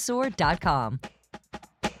leadtosoar.com.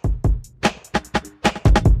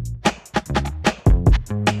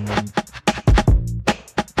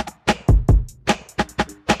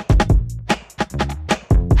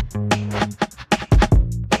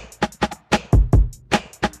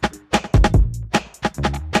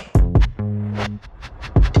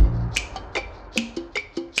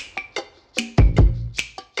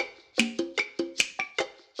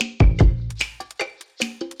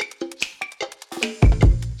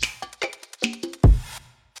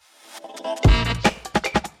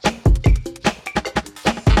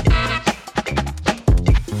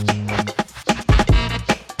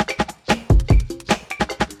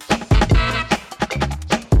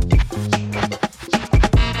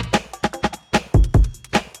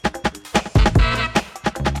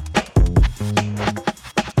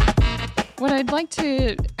 What I'd like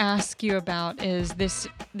to ask you about is this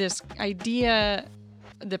idea,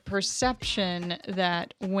 the perception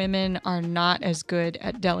that women are not as good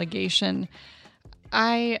at delegation.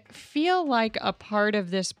 I feel like a part of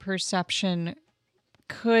this perception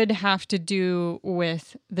could have to do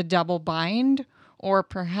with the double bind, or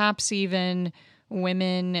perhaps even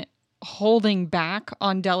women holding back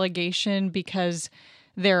on delegation because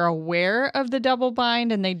they're aware of the double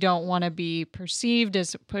bind and they don't want to be perceived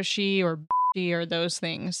as pushy or bitchy or those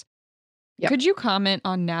things. Yep. Could you comment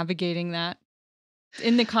on navigating that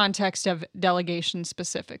in the context of delegation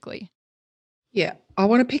specifically? Yeah, I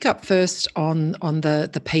want to pick up first on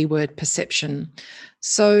the P word, perception.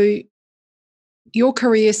 So your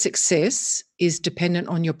career success is dependent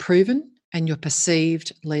on your proven and your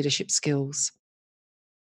perceived leadership skills.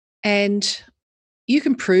 And you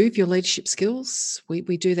can prove your leadership skills.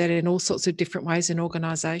 We do that in all sorts of different ways in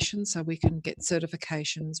organisations. So we can get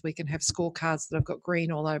certifications, we can have scorecards that have got green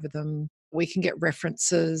all over them, we can get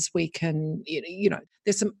references, we can,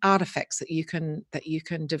 there's some artefacts that you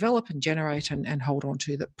can develop and generate and hold on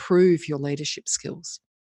to that prove your leadership skills.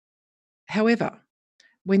 However,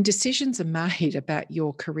 when decisions are made about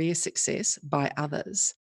your career success by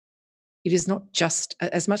others, it is not just,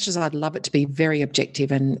 as much as I'd love it to be very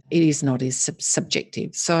objective, and it is not, is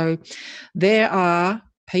subjective. So there are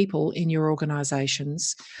people in your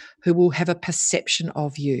organisations who will have a perception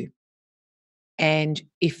of you. And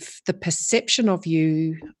if the perception of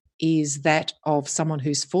you is that of someone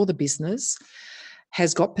who's for the business,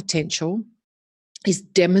 has got potential, is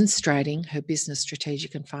demonstrating her business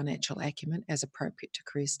strategic and financial acumen as appropriate to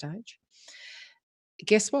career stage,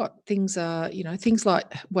 guess what? Things are, things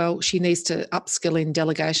like, well, she needs to upskill in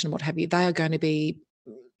delegation and what have you, they are going to be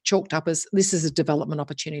chalked up as this is a development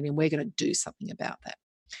opportunity and we're going to do something about that.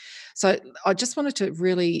 So I just wanted to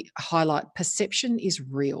really highlight perception is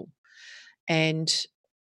real. And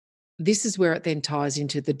this is where it then ties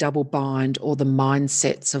into the double bind or the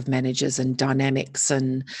mindsets of managers and dynamics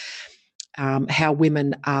and how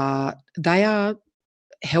women are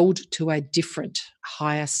held to a different,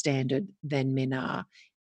 higher standard than men are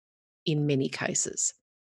in many cases.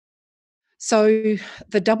 So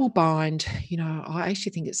the double bind, I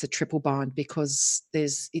actually think it's a triple bind because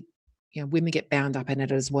women get bound up in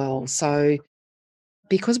it as well. So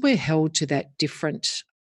because we're held to that different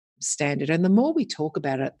standard, and the more we talk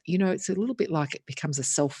about it, it's a little bit like it becomes a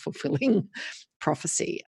self-fulfilling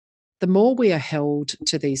prophecy. The more we are held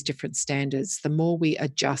to these different standards, the more we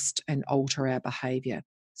adjust and alter our behaviour.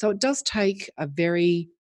 So it does take a very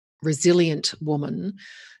resilient woman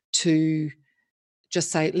to just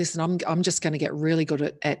say, listen, I'm just going to get really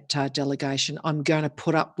good at delegation. I'm going to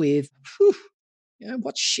put up with,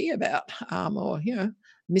 what's she about? Or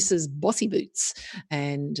Mrs. Bossy Boots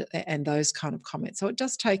and those kind of comments. So it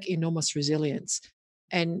does take enormous resilience,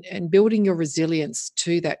 and building your resilience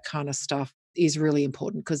to that kind of stuff is really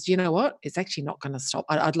important, because you know what? It's actually not going to stop.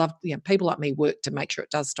 I'd love, people like me work to make sure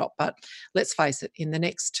it does stop, but let's face it,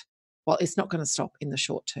 it's not going to stop in the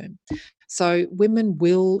short term. So women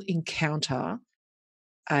will encounter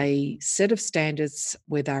a set of standards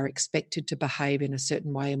where they're expected to behave in a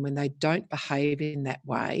certain way, and when they don't behave in that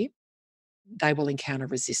way, they will encounter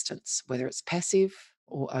resistance, whether it's passive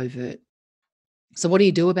or overt. So what do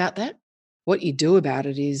you do about that? What you do about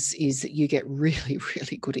it is that you get really,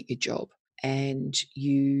 really good at your job. And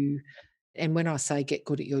when I say get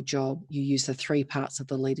good at your job, you use the 3 parts of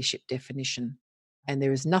the leadership definition. And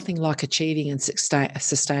there is nothing like achieving and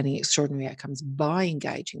sustaining extraordinary outcomes by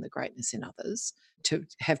engaging the greatness in others to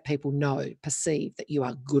have people perceive that you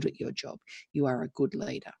are good at your job. You are a good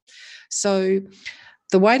leader. So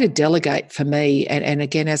the way to delegate for me, and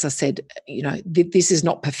again, as I said, this is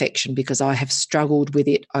not perfection because I have struggled with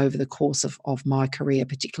it over the course of my career,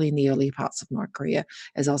 particularly in the early parts of my career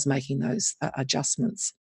as I was making those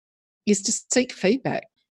adjustments, is to seek feedback.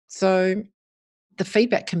 So the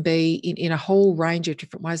feedback can be in a whole range of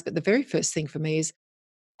different ways. But the very first thing for me is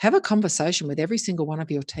have a conversation with every single one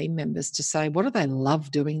of your team members to say, what do they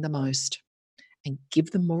love doing the most? And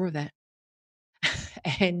give them more of that.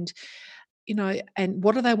 And, and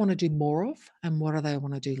what do they want to do more of? And what do they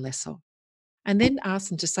want to do less of? And then ask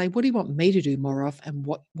them to say, what do you want me to do more of? And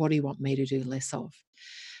what do you want me to do less of?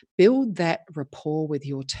 Build that rapport with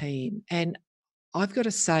your team. And I've got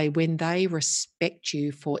to say, when they respect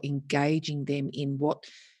you for engaging them in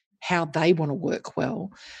how they want to work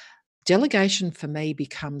well, delegation for me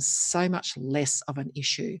becomes so much less of an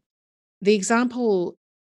issue. The example,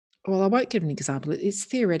 well, I won't give an example, it's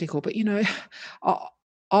theoretical, but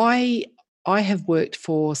I have worked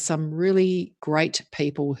for some really great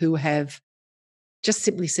people who have just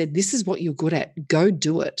simply said, this is what you're good at, go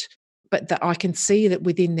do it. But that I can see that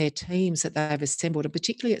within their teams that they've assembled, and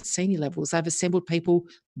particularly at senior levels, they've assembled people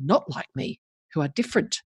not like me, who are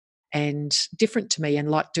different to me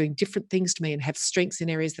and like doing different things to me and have strengths in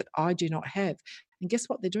areas that I do not have. And guess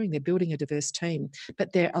what they're doing? They're building a diverse team,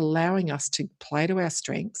 but they're allowing us to play to our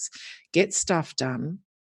strengths, get stuff done,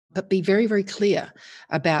 but be very, very clear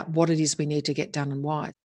about what it is we need to get done and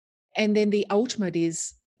why. And then the ultimate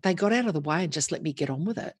is they got out of the way and just let me get on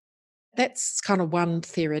with it. That's kind of one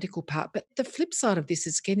theoretical part. But the flip side of this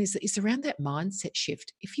is around that mindset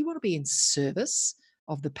shift. If you want to be in service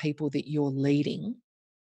of the people that you're leading,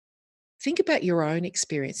 think about your own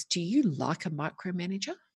experience. Do you like a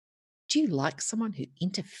micromanager? Do you like someone who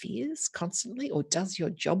interferes constantly or does your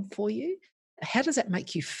job for you? How does that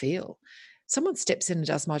make you feel? Someone steps in and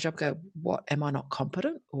does my job, go, what, am I not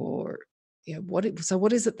competent? Or, what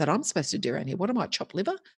is it that I'm supposed to do around here? What am I, chopped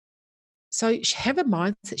liver? So have a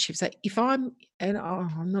mindset shift. So I'm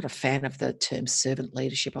not a fan of the term servant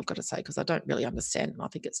leadership, I've got to say, because I don't really understand. And I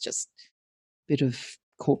think it's just a bit of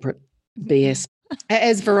corporate BS.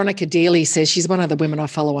 As Veronica Dealey says, she's one of the women I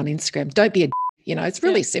follow on Instagram. Don't be a it's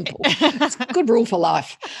really simple. It's a good rule for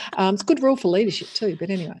life. It's a good rule for leadership too. But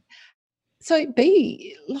anyway, so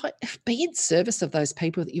be in service of those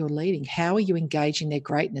people that you're leading. How are you engaging their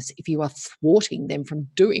greatness if you are thwarting them from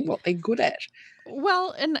doing what they're good at?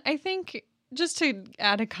 Well, and I think just to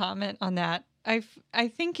add a comment on that, I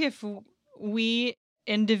think if we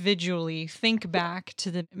individually think back to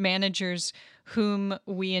the managers whom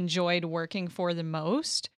we enjoyed working for the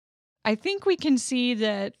most, I think we can see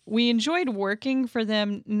that we enjoyed working for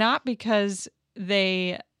them not because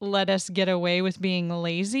they let us get away with being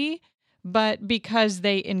lazy, but because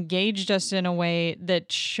they engaged us in a way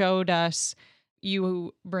that showed us,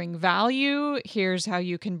 you bring value, here's how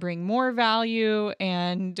you can bring more value,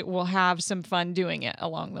 and we'll have some fun doing it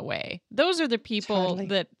along the way. Those are the people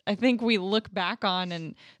that I think we look back on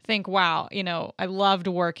and think, wow, I loved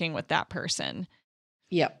working with that person.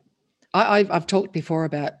 Yep. I've talked before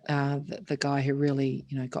about the guy who really,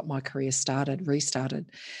 got my career restarted.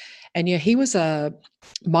 And he was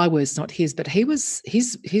my words, not his, but he was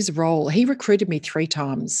his role. He recruited me 3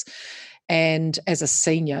 times, and as a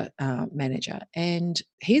senior manager. And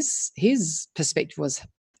his perspective was,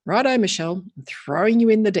 righto, Michelle, I'm throwing you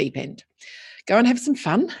in the deep end. Go and have some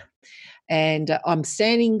fun. And I'm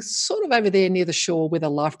standing sort of over there near the shore with a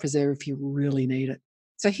life preserver if you really need it.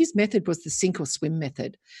 So his method was the sink or swim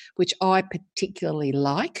method, which I particularly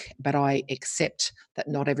like, but I accept that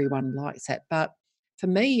not everyone likes that. But for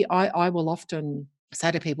me, I will often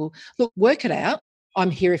say to people, look, work it out.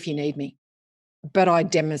 I'm here if you need me. But I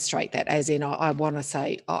demonstrate that as in I want to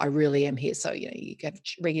say, I really am here. So, you have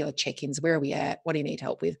regular check-ins. Where are we at? What do you need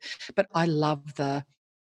help with? But I love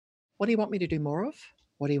what do you want me to do more of?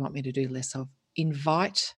 What do you want me to do less of?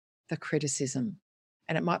 Invite the criticism.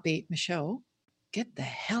 And it might be, Michelle, get the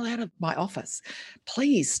hell out of my office.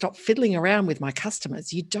 Please stop fiddling around with my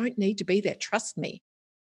customers. You don't need to be there. Trust me.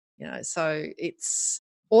 So it's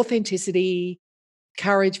authenticity,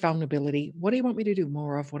 courage, vulnerability. What do you want me to do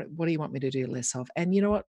more of? What do you want me to do less of? And you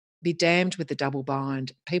know what? Be damned with the double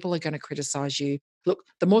bind. People are going to criticize you. Look,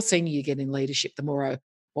 the more senior you get in leadership, the more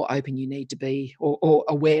open you need to be, or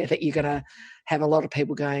aware that you're going to have a lot of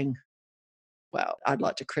people going, well, I'd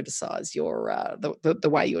like to criticize your the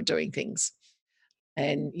way you're doing things.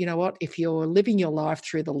 And you know what? If you're living your life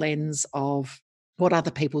through the lens of what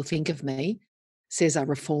other people think of me, says a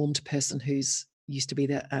reformed person who's used to be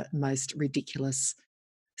the most ridiculous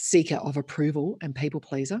seeker of approval and people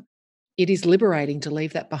pleaser. It is liberating to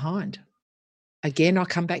leave that behind. Again, I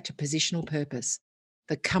come back to positional purpose.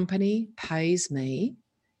 The company pays me.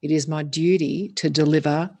 It is my duty to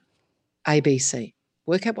deliver ABC.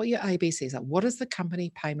 Work out what your ABCs are. What does the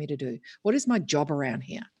company pay me to do? What is my job around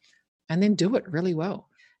here? And then do it really well.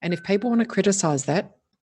 And if people want to criticize that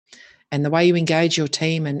and the way you engage your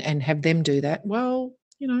team and have them do that, well,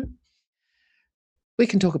 we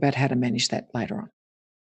can talk about how to manage that later on.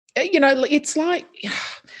 It's like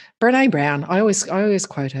Brené Brown. I always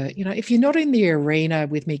quote her, if you're not in the arena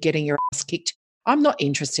with me getting your ass kicked, I'm not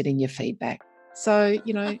interested in your feedback. So,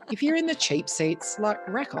 if you're in the cheap seats,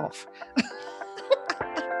 rack off.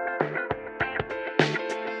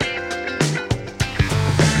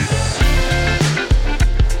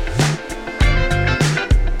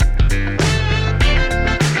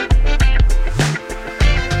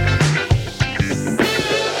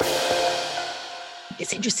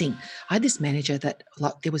 It's interesting. I had this manager that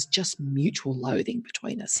there was just mutual loathing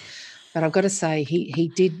between us. But I've got to say,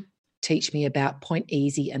 he did teach me about point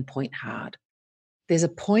easy and point hard. There's a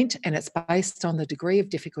point, and it's based on the degree of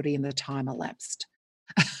difficulty and the time elapsed.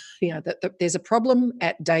 There's a problem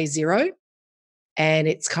at day 0, and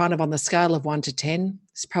it's kind of on the scale of 1 to 10.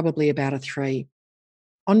 It's probably about a 3.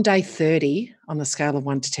 On day 30, on the scale of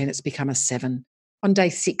 1 to 10, it's become a 7. On day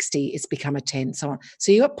 60, it's become a 10, so on.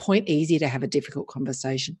 So you got point easy to have a difficult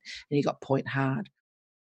conversation, and you got point hard.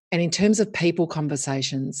 And in terms of people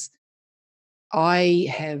conversations, I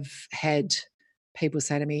have had people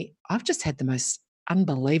say to me, I've just had the most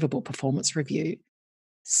unbelievable performance review.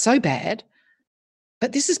 So bad.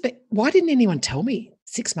 But why didn't anyone tell me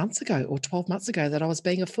 6 months ago or 12 months ago that I was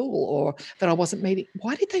being a fool or that I wasn't meeting?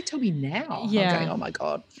 Why did they tell me now? Yeah. I'm going, oh my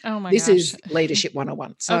God. Oh my this gosh. is leadership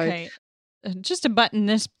 101. So okay. Just to button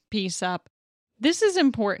this piece up, this is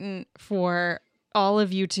important for all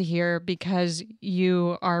of you to hear because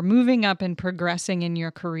you are moving up and progressing in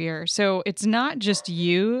your career. So it's not just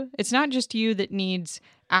you. It's not just you that needs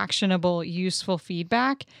actionable, useful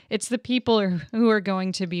feedback. It's the people who are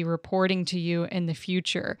going to be reporting to you in the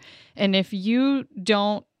future. And if you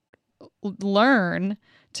don't learn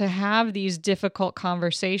to have these difficult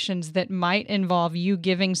conversations that might involve you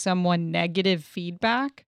giving someone negative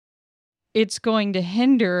feedback, it's going to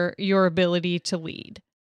hinder your ability to lead.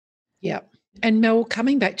 Yeah. And Mel,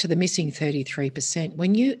 coming back to the missing 33%,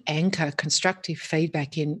 when you anchor constructive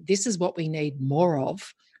feedback in, this is what we need more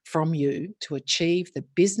of from you to achieve the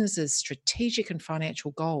business's strategic and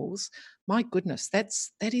financial goals, my goodness, that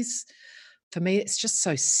is, for me, it's just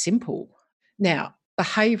so simple. Now,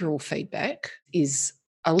 behavioural feedback is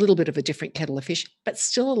a little bit of a different kettle of fish, but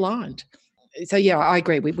still aligned. So, yeah, I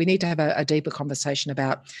agree. We need to have a deeper conversation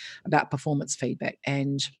about performance feedback.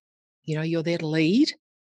 And, you're there to lead.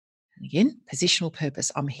 And again, positional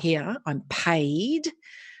purpose. I'm here. I'm paid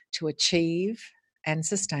to achieve and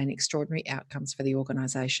sustain extraordinary outcomes for the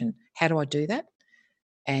organisation. How do I do that?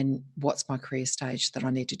 And what's my career stage that I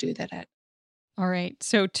need to do that at? All right.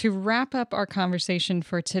 So to wrap up our conversation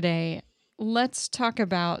for today, let's talk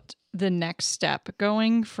about the next step,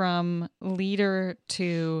 going from leader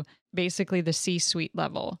to basically the C-suite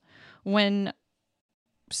level. When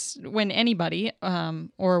anybody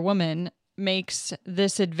or a woman makes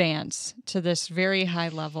this advance to this very high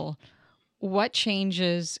level, what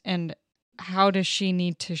changes and how does she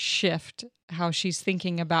need to shift how she's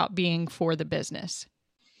thinking about being for the business?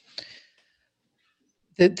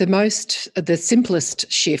 The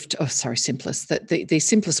simplest shift, the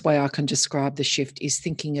simplest way I can describe the shift is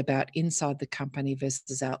thinking about inside the company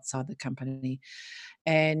versus outside the company.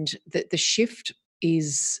 And the shift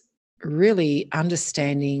is really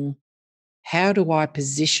understanding, how do I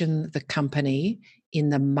position the company in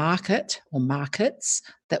the market or markets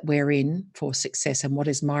that we're in for success, and what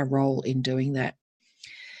is my role in doing that?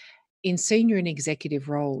 In senior and executive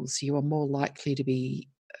roles, you are more likely to be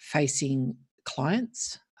facing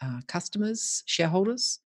clients, customers,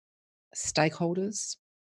 shareholders, stakeholders.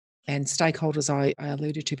 And stakeholders I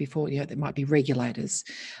alluded to before, there might be regulators.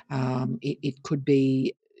 It could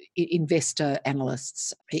be investor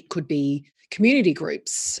analysts. It could be community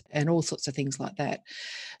groups and all sorts of things like that.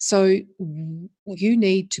 So you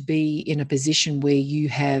need to be in a position where you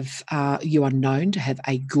are known to have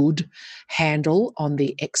a good handle on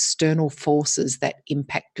the external forces that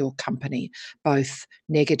impact your company, both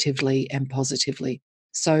negatively and positively.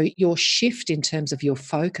 So your shift in terms of your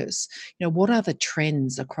focus, what are the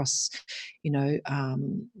trends across, the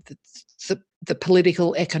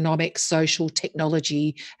political, economic, social,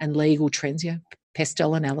 technology, and legal trends?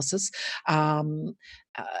 pestle analysis, that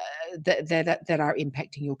are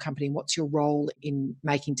impacting your company. What's your role in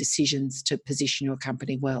making decisions to position your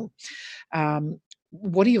company well?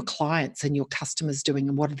 What are your clients and your customers doing,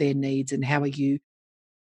 and what are their needs, and how are you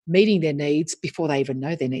meeting their needs before they even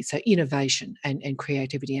know their needs? So innovation and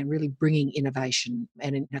creativity, and really bringing innovation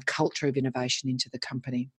and a culture of innovation into the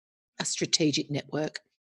company. A strategic network,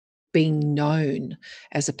 being known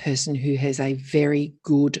as a person who has a very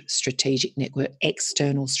good strategic network,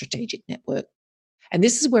 external strategic network. And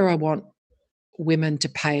this is where I want women to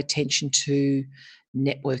pay attention to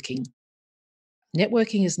networking.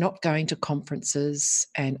 Networking is not going to conferences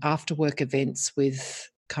and after-work events with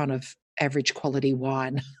kind of average quality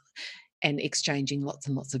wine and exchanging lots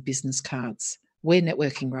and lots of business cards. We're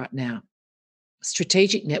networking right now.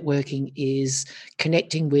 Strategic networking is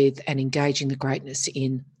connecting with and engaging the greatness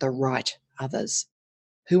in the right others.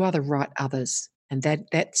 Who are the right others? And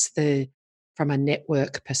that's from a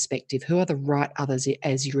network perspective, who are the right others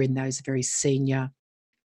as you're in those very senior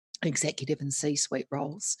executive and C-suite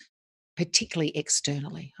roles, particularly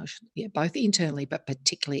externally. Both internally, but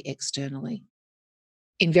particularly externally.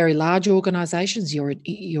 In very large organisations,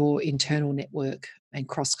 your internal network and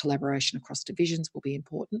cross-collaboration across divisions will be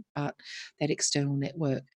important, but that external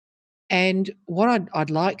network. And what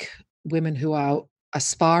I'd like women who are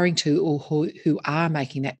aspiring to, or who are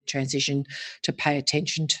making that transition, to pay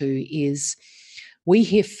attention to is, we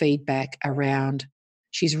hear feedback around,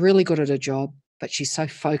 she's really good at her job, but she's so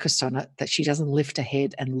focused on it that she doesn't lift her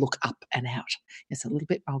head and look up and out. It's a little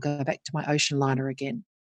bit, I'll go back to my ocean liner again.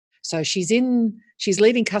 So she's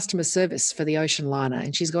leading customer service for the ocean liner,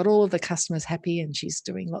 and she's got all of the customers happy, and she's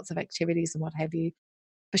doing lots of activities and what have you.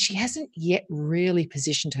 But she hasn't yet really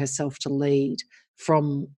positioned herself to lead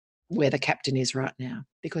from where the captain is right now,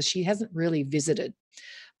 because she hasn't really visited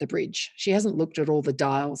the bridge. She hasn't looked at all the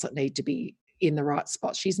dials that need to be in the right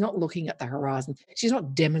spot. She's not looking at the horizon. She's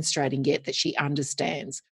not demonstrating yet that she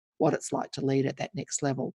understands what it's like to lead at that next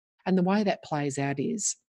level. And the way that plays out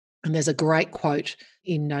is, and there's a great quote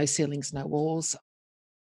in No Ceilings, No Walls.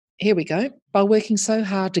 Here we go. By working so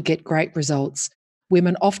hard to get great results,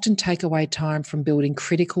 women often take away time from building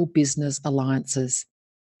critical business alliances.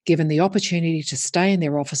 Given the opportunity to stay in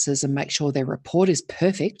their offices and make sure their report is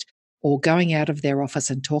perfect, or going out of their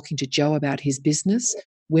office and talking to Joe about his business,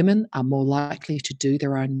 women are more likely to do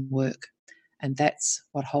their own work. And that's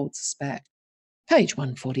what holds us back. Page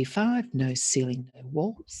 145, No Ceiling, No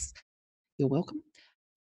Walls. You're welcome.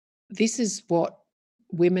 This is what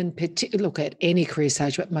women look at any career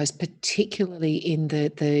stage, but most particularly in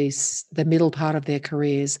the middle part of their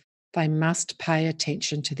careers. They must pay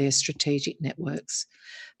attention to their strategic networks.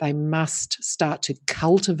 They must start to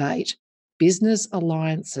cultivate business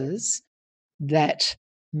alliances that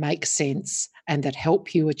make sense and that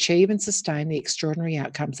help you achieve and sustain the extraordinary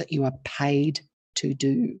outcomes that you are paid to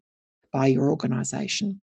do by your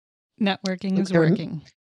organisation. Networking is working.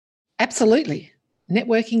 Absolutely.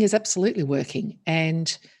 Networking is absolutely working.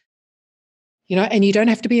 And, and you don't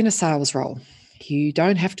have to be in a sales role. You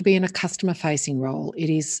don't have to be in a customer-facing role. It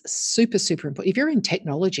is super, super important. If you're in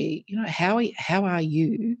technology, how are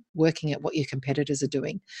you working at what your competitors are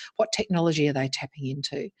doing? What technology are they tapping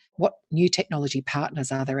into? What new technology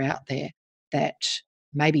partners are there out there that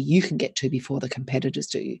maybe you can get to before the competitors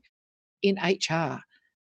do? In HR,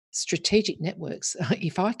 strategic networks,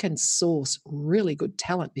 if I can source really good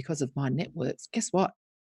talent because of my networks, guess what?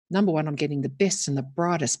 Number one, I'm getting the best and the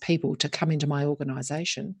brightest people to come into my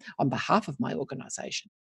organisation on behalf of my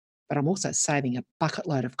organisation. But I'm also saving a bucket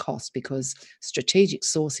load of costs, because strategic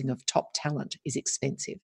sourcing of top talent is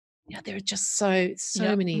expensive. There are just so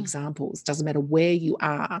many examples. Doesn't matter where you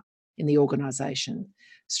are in the organisation,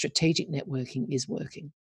 strategic networking is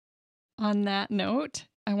working. On that note,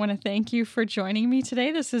 I want to thank you for joining me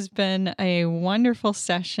today. This has been a wonderful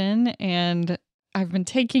session, and I've been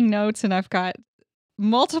taking notes, and I've got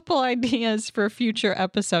multiple ideas for future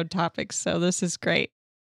episode topics. So this is great.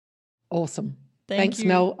 Awesome. Thanks,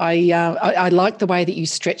 Mel. I like the way that you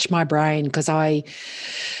stretch my brain, because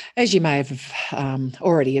as you may have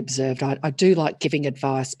already observed, I do like giving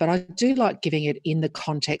advice, but I do like giving it in the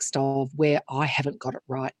context of where I haven't got it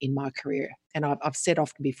right in my career. And I've said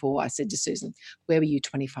often before, I said to Susan, where were you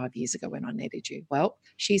 25 years ago when I needed you? Well,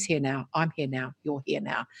 she's here now. I'm here now. You're here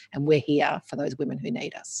now. And we're here for those women who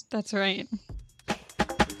need us. That's right.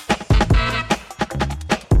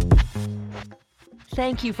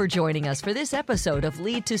 Thank you for joining us for this episode of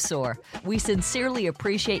Lead to Soar. We sincerely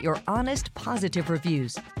appreciate your honest, positive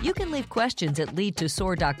reviews. You can leave questions at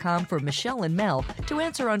leadtosoar.com for Michelle and Mel to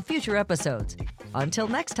answer on future episodes. Until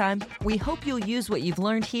next time, we hope you'll use what you've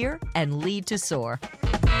learned here and lead to soar.